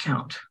Ancestry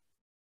account,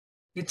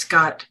 it's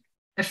got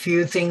a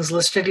few things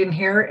listed in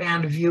here,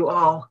 and view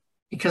all,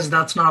 because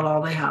that's not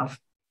all they have.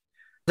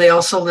 They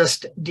also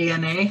list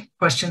DNA,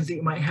 questions that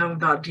you might have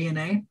about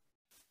DNA,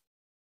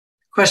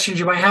 questions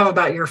you might have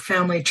about your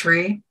family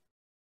tree,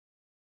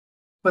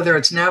 whether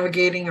it's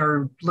navigating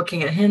or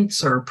looking at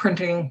hints or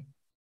printing,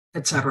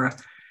 etc.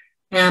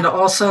 And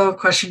also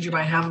questions you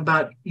might have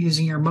about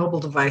using your mobile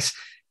device.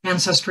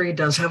 Ancestry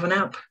does have an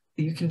app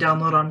that you can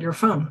download on your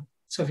phone.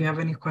 So if you have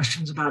any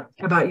questions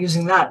about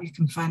using that, you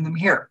can find them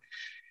here.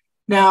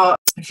 Now,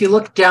 if you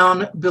look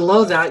down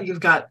below that, you've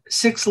got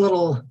 6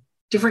 little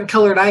different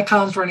colored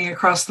icons running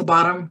across the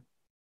bottom.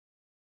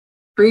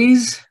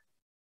 Trees,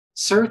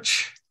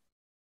 search,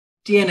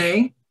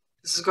 DNA.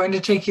 This is going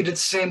to take you to the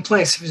same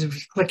place if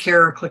you click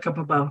here or click up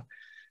above.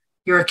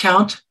 Your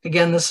account,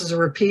 again, this is a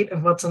repeat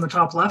of what's on the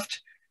top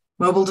left.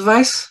 Mobile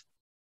device,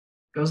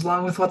 goes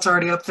along with what's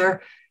already up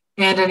there.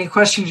 And any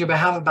questions you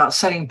have about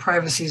setting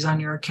privacies on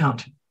your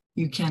account.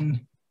 You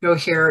can go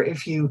here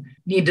if you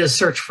need to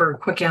search for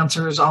quick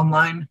answers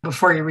online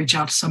before you reach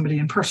out to somebody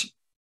in person.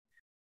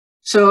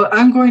 So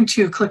I'm going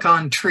to click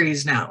on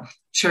trees now,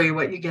 show you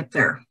what you get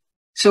there.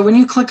 So when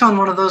you click on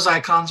one of those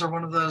icons or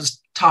one of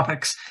those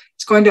topics,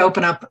 it's going to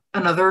open up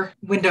another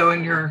window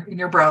in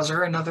your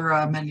browser, another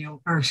menu,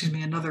 or excuse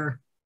me,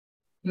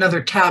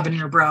 another tab in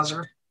your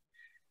browser.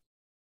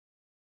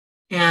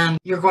 And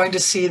you're going to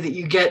see that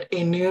you get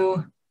a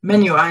new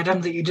menu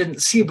item that you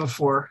didn't see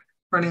before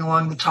running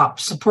along the top,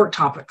 support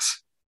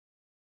topics.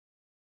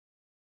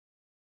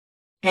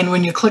 And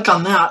when you click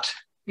on that,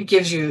 it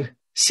gives you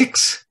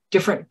 6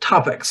 different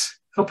topics.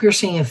 Hope you're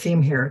seeing a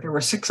theme here. There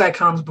were 6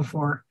 icons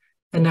before,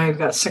 and now you've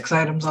got 6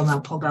 items on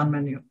that pull-down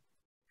menu.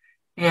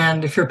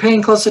 And if you're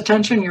paying close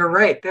attention, you're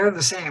right, they're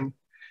the same.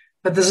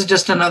 But this is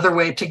just another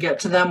way to get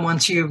to them.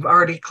 Once you've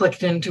already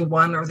clicked into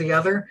one or the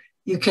other,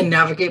 you can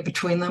navigate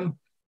between them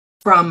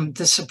from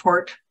the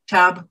support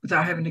tab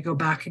without having to go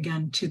back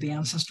again to the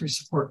Ancestry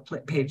support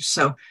page.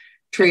 So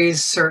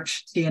trees,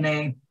 search,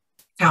 DNA,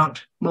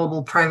 count,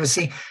 mobile,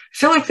 privacy. I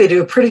feel like they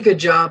do a pretty good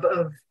job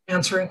of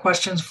answering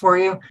questions for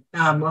you,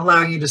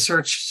 allowing you to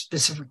search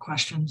specific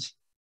questions.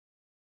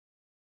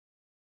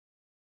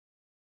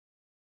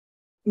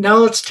 Now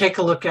let's take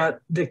a look at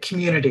the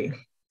community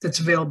that's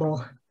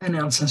available in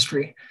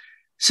Ancestry.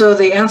 So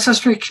the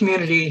Ancestry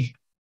community,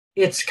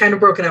 it's kind of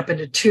broken up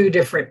into 2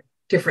 different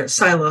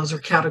silos or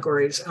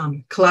categories,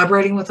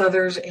 collaborating with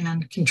others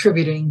and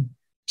contributing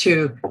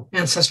to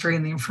Ancestry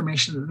and the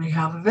information that they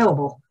have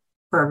available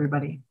for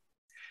everybody.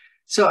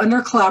 So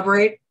under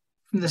Collaborate,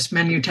 from this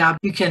menu tab,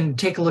 you can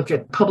take a look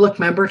at public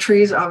member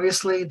trees.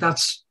 Obviously,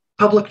 that's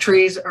public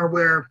trees are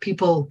where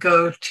people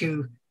go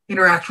to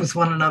interact with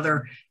one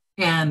another.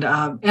 And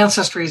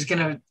Ancestry is going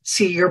to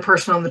see your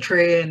person on the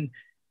tree and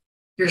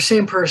your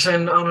same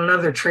person on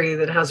another tree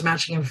that has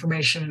matching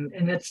information.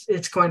 And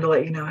it's going to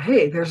let you know,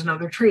 hey, there's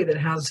another tree that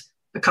has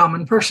a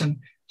common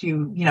person.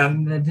 Then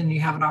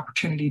you have an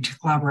opportunity to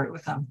collaborate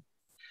with them.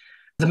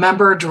 The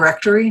member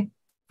directory,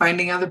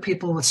 finding other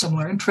people with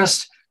similar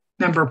interests,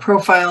 member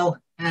profile,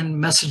 and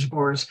message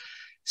boards.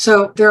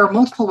 So there are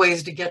multiple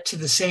ways to get to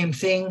the same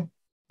thing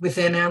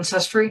within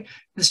Ancestry.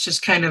 This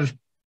just kind of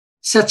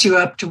sets you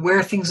up to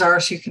where things are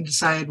so you can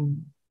decide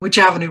which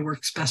avenue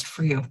works best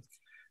for you.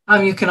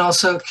 You can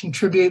also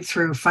contribute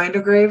through Find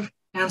a Grave.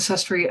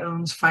 Ancestry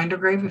owns Find a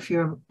Grave if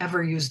you've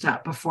ever used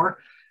that before.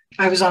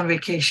 I was on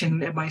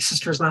vacation at my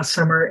sister's last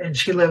summer, and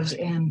she lives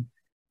in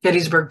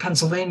Gettysburg,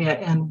 Pennsylvania,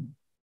 and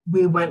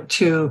we went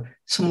to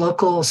some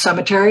local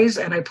cemeteries,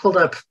 and I pulled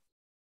up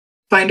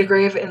Find a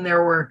Grave, and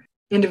there were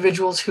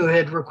individuals who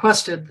had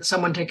requested that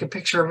someone take a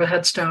picture of a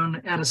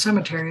headstone at a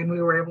cemetery, and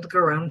we were able to go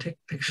around and take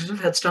pictures of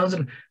headstones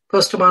and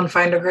post them on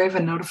Find a Grave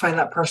and notify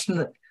that person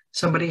that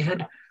somebody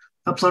had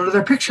uploaded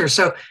their picture.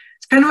 So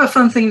it's kind of a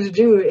fun thing to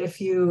do if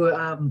you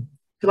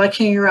like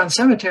hanging around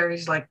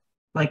cemeteries like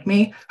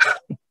me,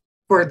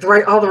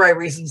 for all the right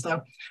reasons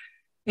though,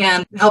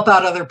 and help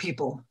out other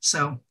people.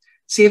 So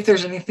see if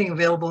there's anything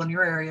available in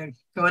your area.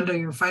 Go into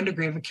your Find a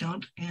Grave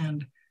account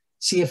and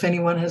see if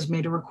anyone has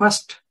made a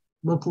request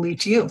locally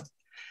to you.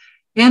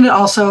 And it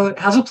also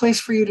has a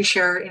place for you to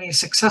share any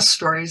success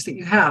stories that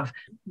you have.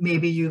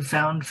 Maybe you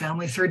found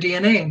family through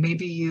DNA.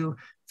 Maybe you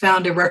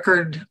found a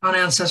record on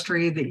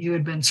Ancestry that you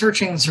had been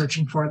searching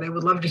for. They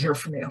would love to hear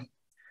from you.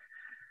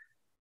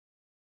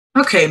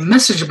 Okay,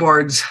 message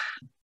boards.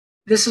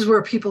 This is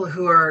where people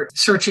who are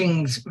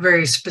searching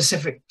very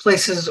specific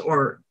places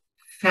or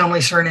family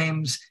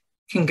surnames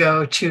can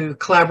go to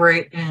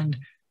collaborate and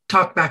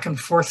talk back and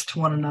forth to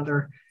one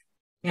another.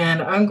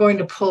 And I'm going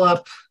to pull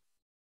up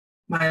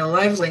my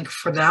live link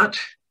for that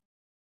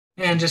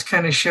and just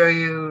kind of show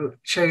you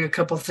a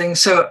couple of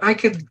things. So I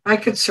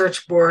could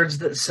search boards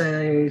that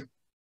say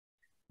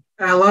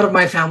a lot of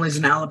my family's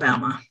in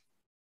Alabama.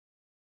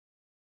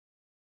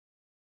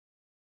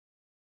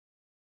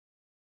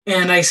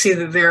 And I see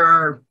that there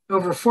are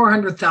over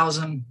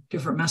 400,000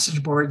 different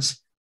message boards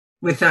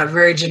with that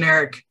very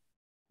generic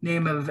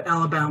name of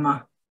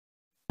Alabama.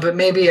 But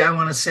maybe I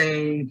want to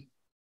say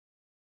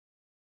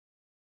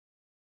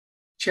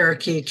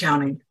Cherokee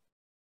County.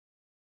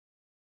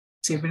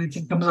 See if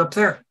anything comes up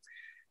there.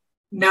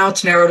 Now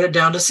it's narrowed it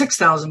down to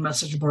 6,000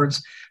 message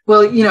boards.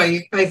 Well,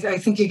 I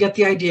think you get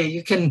the idea.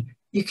 You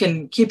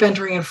can keep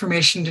entering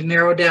information to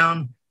narrow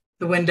down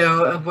the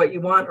window of what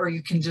you want, or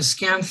you can just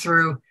scan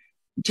through,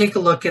 take a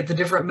look at the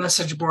different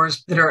message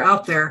boards that are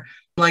out there.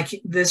 Like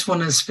this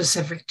one is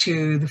specific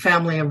to the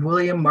family of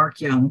William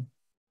Mark Young.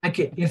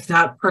 If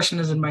that person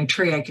is in my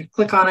tree, I could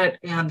click on it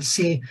and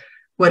see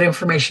what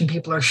information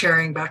people are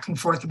sharing back and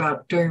forth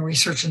about doing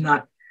research in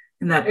that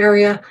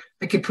area.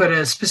 I could put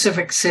a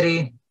specific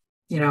city,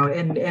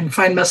 and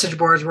find message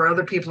boards where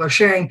other people are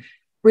sharing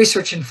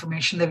research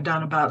information they've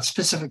done about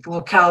specific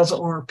locales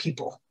or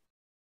people.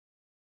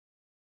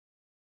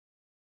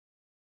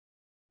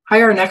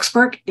 Hire an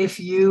expert. If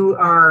you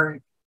are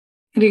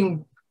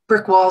hitting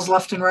brick walls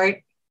left and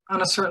right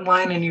on a certain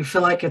line and you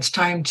feel like it's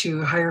time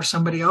to hire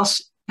somebody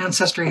else,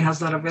 Ancestry has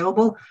that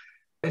available.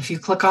 If you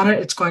click on it,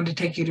 it's going to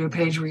take you to a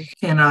page where you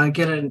can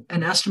get an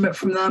estimate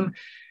from them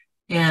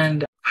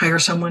and hire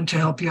someone to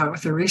help you out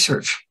with their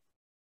research.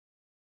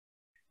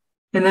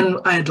 And then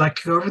I'd like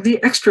to go over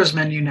the extras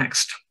menu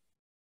next.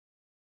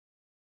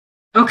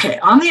 Okay,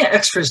 on the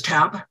extras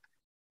tab,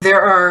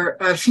 there are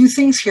a few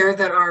things here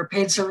that are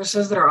paid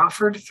services that are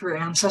offered through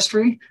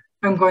Ancestry.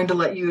 I'm going to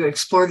let you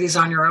explore these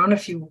on your own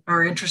if you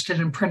are interested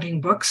in printing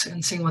books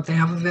and seeing what they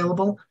have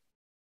available,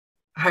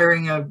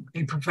 hiring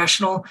a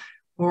professional,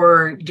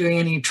 or doing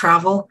any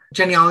travel,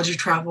 genealogy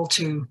travel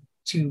to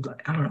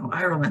I don't know,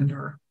 Ireland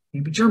or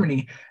maybe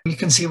Germany. You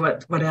can see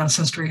what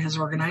Ancestry has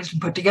organized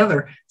and put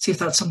together, see if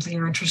that's something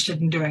you're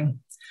interested in doing.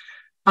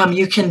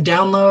 You can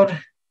download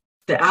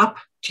the app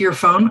to your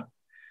phone.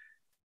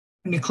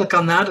 When you click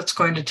on that, it's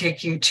going to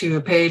take you to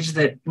a page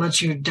that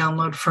lets you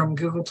download from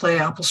Google Play,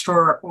 Apple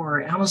Store,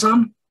 or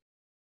Amazon.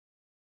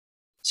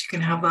 So you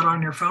can have that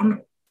on your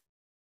phone.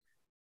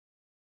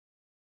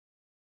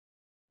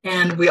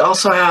 And we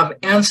also have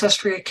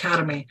Ancestry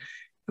Academy.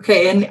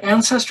 Okay, in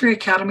Ancestry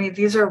Academy,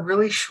 these are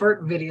really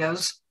short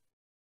videos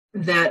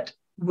that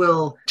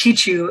will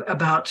teach you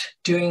about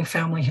doing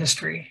family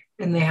history.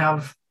 And they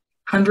have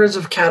hundreds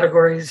of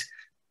categories,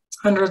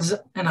 hundreds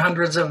and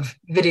hundreds of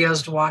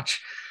videos to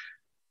watch.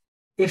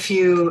 If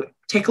you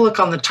take a look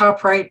on the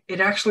top right,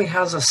 it actually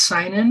has a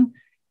sign-in,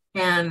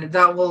 and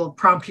that will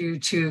prompt you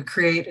to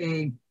create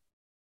a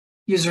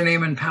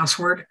username and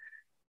password.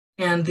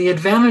 And the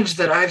advantage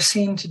that I've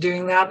seen to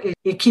doing that,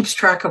 it keeps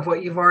track of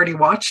what you've already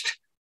watched.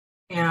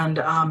 And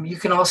you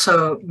can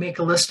also make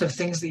a list of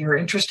things that you're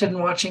interested in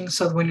watching.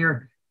 So when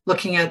you're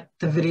looking at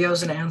the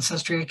videos in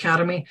Ancestry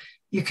Academy,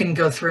 you can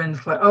go through and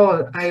put,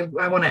 oh,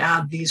 I want to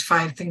add these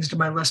 5 things to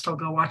my list. I'll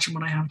go watch them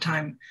when I have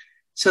time.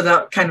 So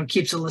that kind of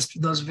keeps a list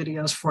of those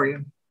videos for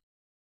you.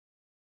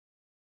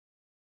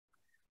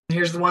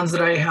 Here's the ones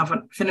that I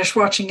haven't finished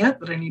watching yet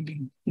that I need to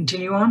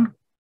continue on.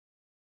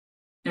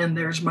 And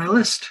there's my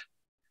list.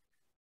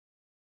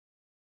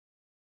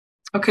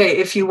 Okay,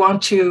 if you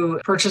want to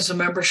purchase a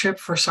membership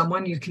for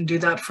someone, you can do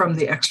that from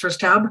the Extras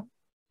tab.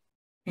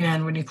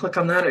 And when you click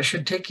on that, it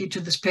should take you to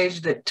this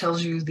page that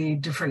tells you the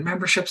different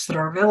memberships that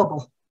are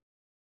available.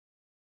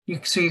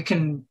 So you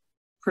can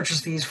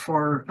purchase these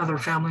for other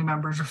family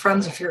members or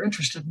friends if you're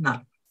interested in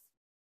that.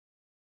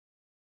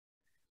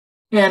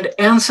 And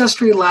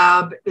Ancestry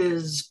Lab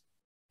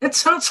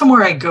it's not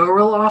somewhere I go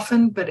real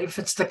often, but if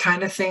it's the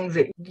kind of thing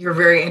that you're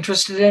very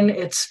interested in,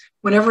 it's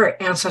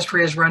whenever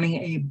Ancestry is running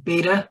a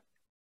beta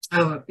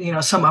of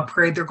some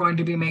upgrade they're going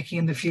to be making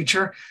in the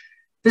future,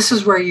 this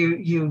is where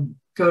you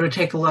go to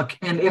take a look.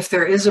 And if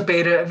there is a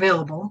beta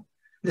available,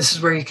 this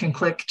is where you can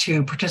click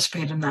to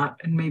participate in that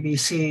and maybe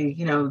see,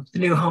 the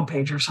new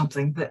homepage or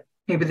something that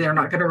maybe they're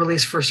not going to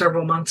release for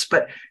several months,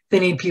 but they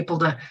need people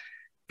to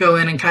go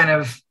in and kind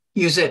of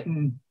use it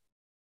and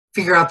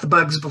figure out the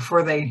bugs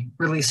before they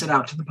release it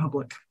out to the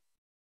public.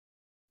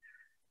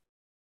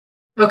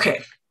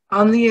 Okay,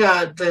 on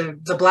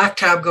the black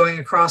tab going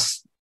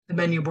across the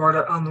menu board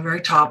on the very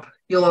top,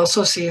 you'll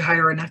also see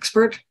Hire an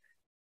Expert.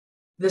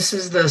 This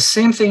is the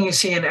same thing you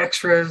see in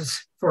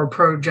Extras for a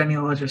pro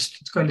genealogist.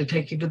 It's going to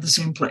take you to the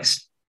same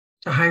place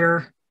to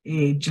hire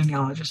a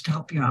genealogist to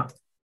help you out.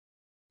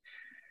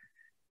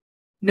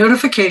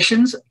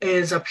 Notifications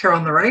is up here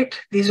on the right.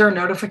 These are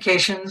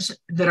notifications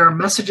that are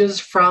messages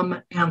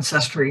from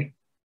Ancestry,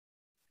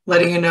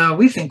 letting you know,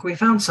 we think we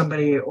found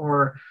somebody,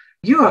 or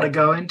you ought to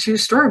go into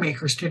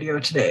StoryMaker Studio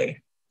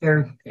today. There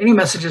are any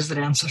messages that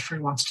Ancestry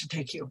wants to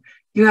take you.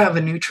 You have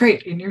a new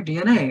trait in your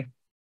DNA.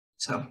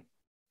 So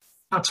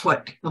that's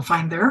what you'll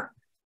find there.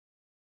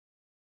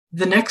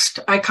 The next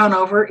icon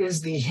over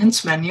is the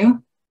hints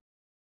menu.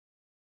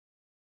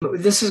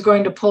 This is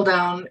going to pull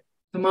down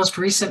the most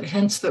recent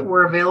hints that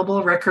were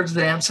available, records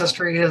that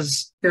Ancestry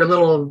has, their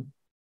little,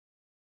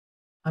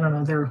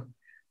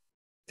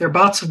 their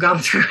bots have gone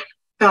through,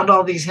 found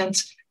all these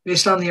hints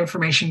based on the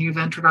information you've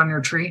entered on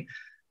your tree.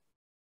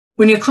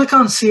 When you click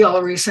on see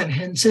all recent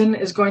hints in,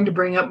 is going to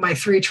bring up my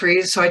 3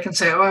 trees. So I can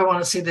say, oh, I want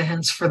to see the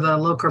hints for the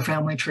Loker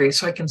family tree.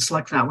 So I can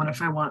select that one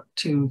if I want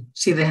to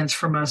see the hints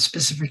from a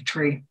specific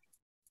tree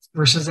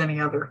versus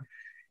any other.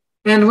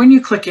 And when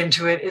you click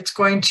into it, it's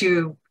going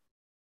to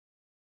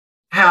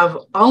have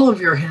all of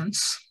your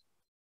hints.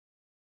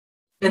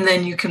 And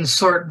then you can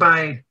sort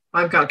by,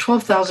 I've got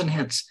 12,000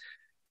 hints.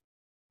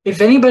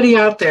 If anybody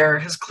out there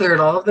has cleared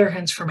all of their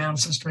hints from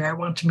Ancestry, I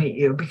want to meet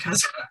you,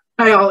 because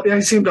I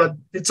seem to,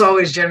 it's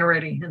always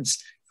generating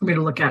hints for me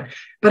to look at.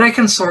 But I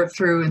can sort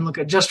through and look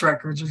at just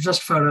records or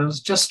just photos,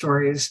 just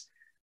stories.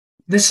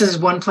 This is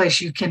one place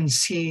you can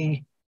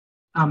see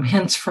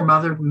hints from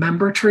other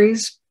member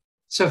trees.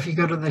 So if you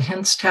go to the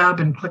hints tab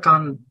and click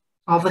on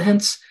all the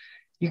hints,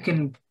 you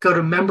can go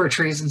to member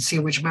trees and see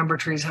which member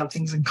trees have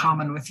things in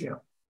common with you.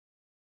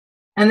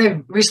 And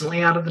they've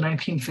recently added the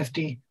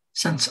 1950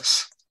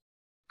 census.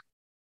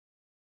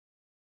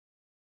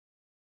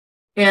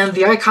 And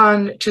the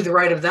icon to the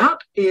right of that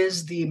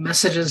is the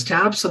messages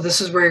tab. So this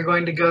is where you're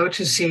going to go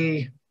to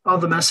see all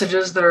the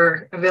messages that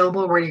are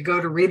available, where you go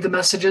to read the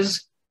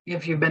messages.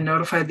 If you've been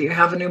notified that you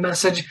have a new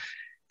message,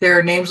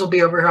 their names will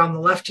be over here on the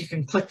left. You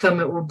can click them.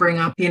 It will bring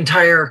up the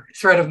entire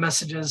thread of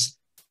messages.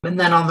 And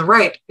then on the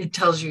right, it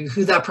tells you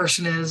who that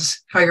person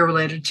is, how you're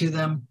related to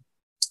them,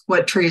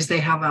 what trees they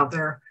have out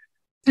there.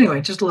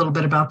 Anyway, just a little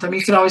bit about them.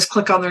 You can always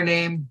click on their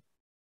name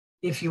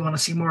if you want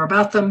to see more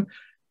about them,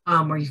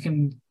 or you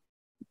can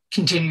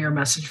continue your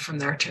message from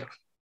there too.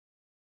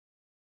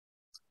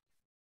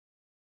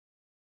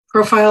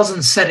 Profiles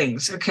and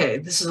settings. Okay,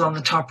 this is on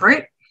the top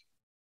right.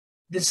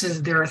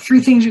 There are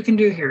 3 things you can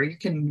do here. You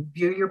can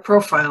view your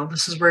profile.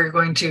 This is where you're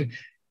going to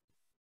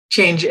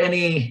change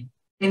any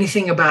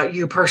anything about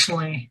you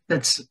personally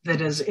that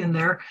is in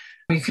there.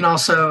 You can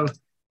also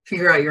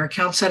figure out your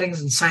account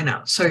settings and sign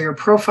out. So your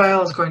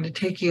profile is going to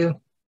take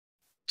you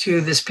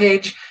to this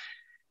page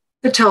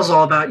that tells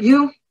all about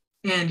you,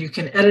 and you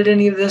can edit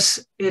any of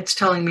this. It's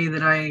telling me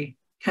that I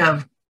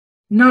have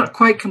not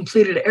quite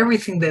completed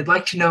everything they'd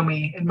like to know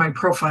me in my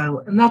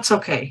profile, and that's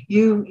okay.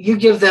 You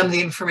give them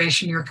the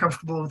information you're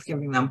comfortable with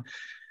giving them.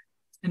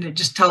 And it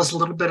just tells a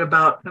little bit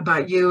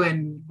about you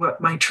and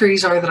what my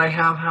trees are that I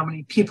have, how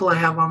many people I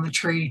have on the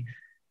tree,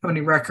 how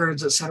many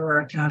records, et cetera,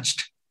 are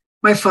attached.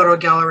 My photo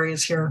gallery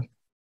is here.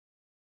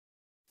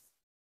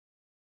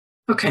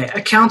 Okay,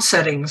 account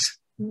settings.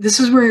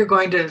 This is where you're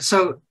going to,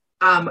 so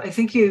I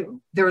think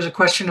there was a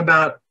question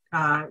about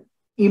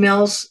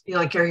emails,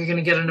 like, are you going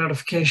to get a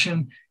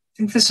notification? I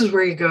think this is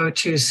where you go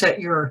to set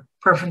your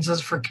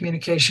preferences for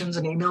communications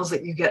and emails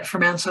that you get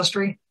from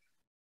Ancestry.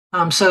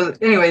 So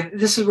anyway,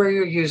 this is where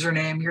your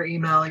username, your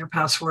email, your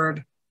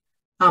password.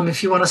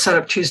 If you want to set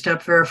up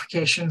two-step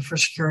verification for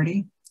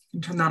security, you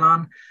can turn that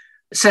on.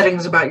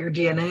 Settings about your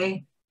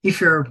DNA, if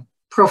your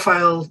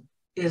profile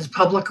is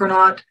public or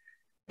not,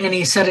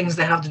 any settings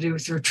that have to do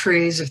with your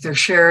trees, if they're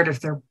shared,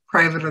 if they're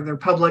private or they're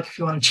public, if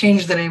you want to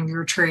change the name of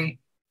your tree,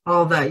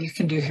 all that you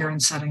can do here in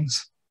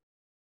settings.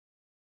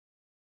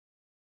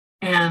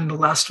 And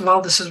last of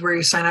all, this is where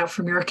you sign out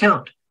from your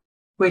account,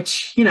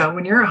 which,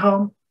 when you're at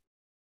home,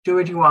 do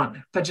what you want.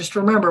 But just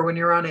remember, when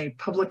you're on a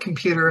public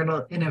computer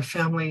in a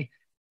family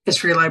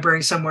history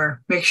library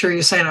somewhere, make sure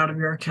you sign out of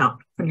your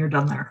account when you're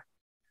done there.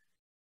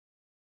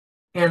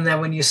 And then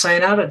when you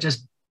sign out, it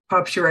just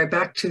pops you right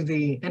back to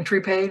the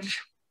entry page.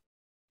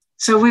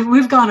 So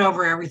we've gone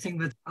over everything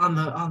that on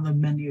the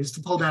menus,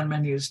 the pull down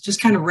menus,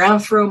 just kind of ran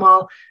through them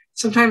all.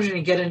 Sometimes when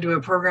you get into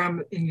a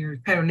program and you're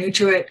kind of new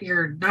to it,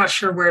 you're not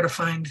sure where to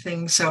find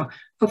things. So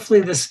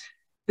hopefully this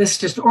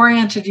just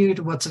oriented you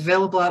to what's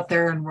available out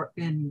there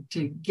and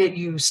to get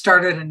you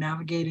started in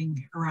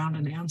navigating around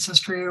in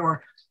Ancestry.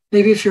 Or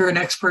maybe if you're an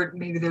expert,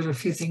 maybe there's a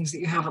few things that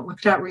you haven't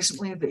looked at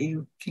recently that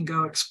you can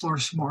go explore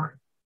some more.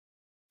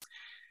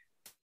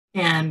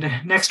 And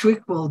next week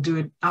I'll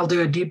do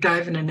a deep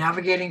dive into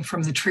navigating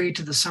from the tree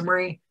to the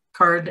summary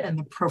card and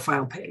the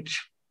profile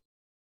page.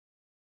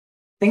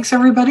 Thanks,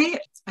 everybody.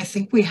 I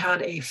think we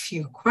had a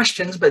few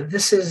questions, but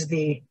this is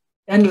the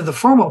end of the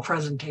formal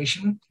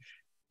presentation.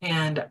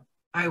 And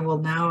I will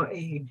now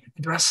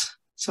address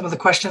some of the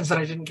questions that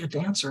I didn't get to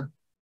answer.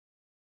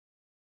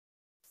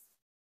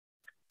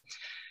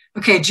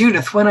 Okay,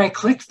 Judith, when I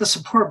clicked the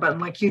support button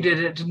like you did,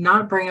 it did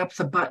not bring up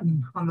the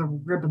button on the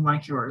ribbon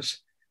like yours.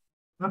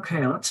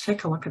 Okay, let's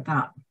take a look at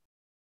that.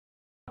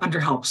 Under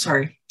help,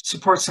 sorry,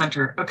 support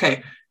center.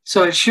 Okay,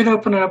 so it should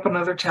open up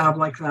another tab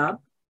like that.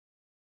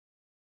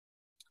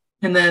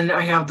 And then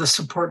I have the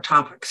support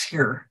topics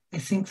here. I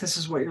think this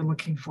is what you're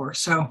looking for.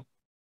 So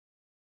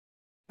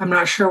I'm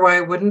not sure why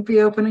it wouldn't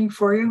be opening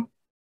for you,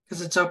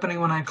 because it's opening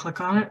when I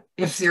click on it.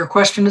 If your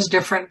question is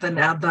different, then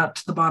add that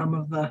to the bottom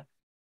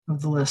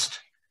of the list.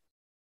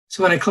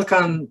 So when I click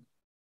on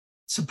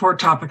support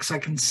topics, I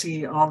can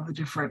see all the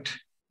different,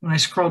 when I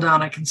scroll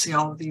down, I can see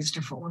all of these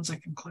different ones I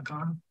can click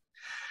on.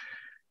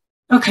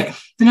 Okay,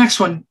 the next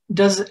one,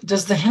 does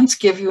the hints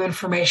give you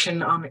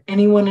information on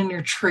anyone in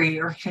your tree,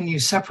 or can you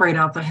separate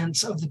out the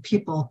hints of the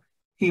people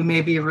who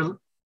may be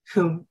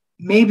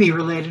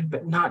related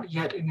but not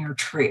yet in your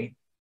tree?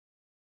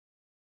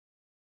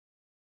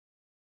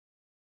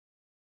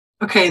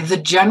 Okay, the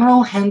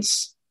general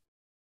hints,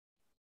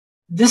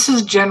 this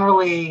is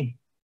generally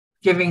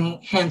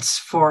giving hints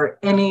for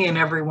any and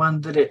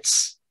everyone that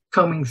it's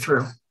combing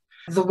through.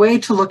 The way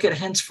to look at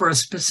hints for a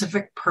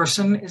specific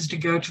person is to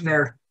go to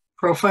their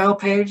profile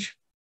page.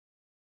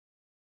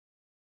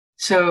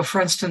 So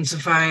for instance,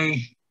 if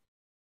I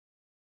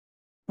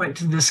went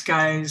to this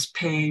guy's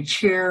page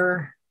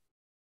here,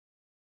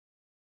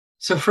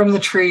 so from the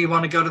tree, you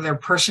want to go to their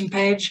person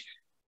page.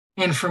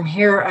 And from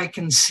here, I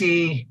can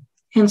see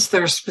hints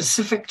that are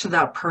specific to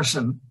that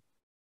person.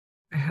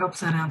 I hope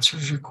that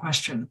answers your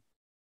question.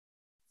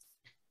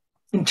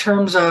 In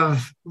terms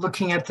of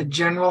looking at the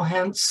general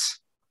hints,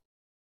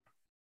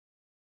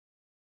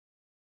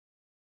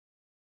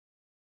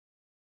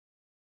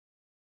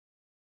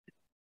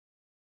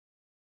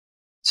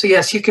 so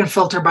yes, you can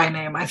filter by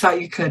name. I thought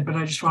you could, but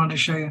I just wanted to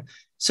show you.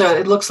 So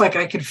it looks like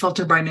I could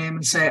filter by name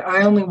and say,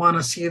 I only want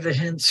to see the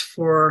hints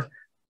for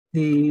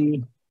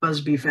the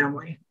Busby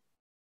family.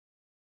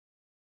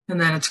 And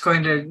then it's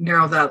going to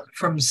narrow that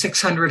from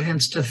 600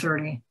 hints to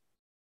 30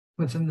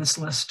 within this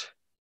list.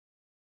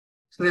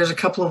 So there's a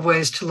couple of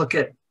ways to look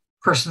at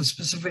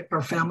person-specific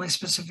or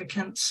family-specific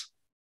hints.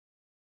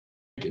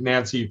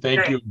 Nancy,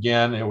 thank you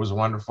again. It was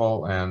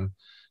wonderful, and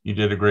you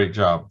did a great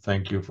job.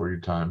 Thank you for your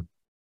time.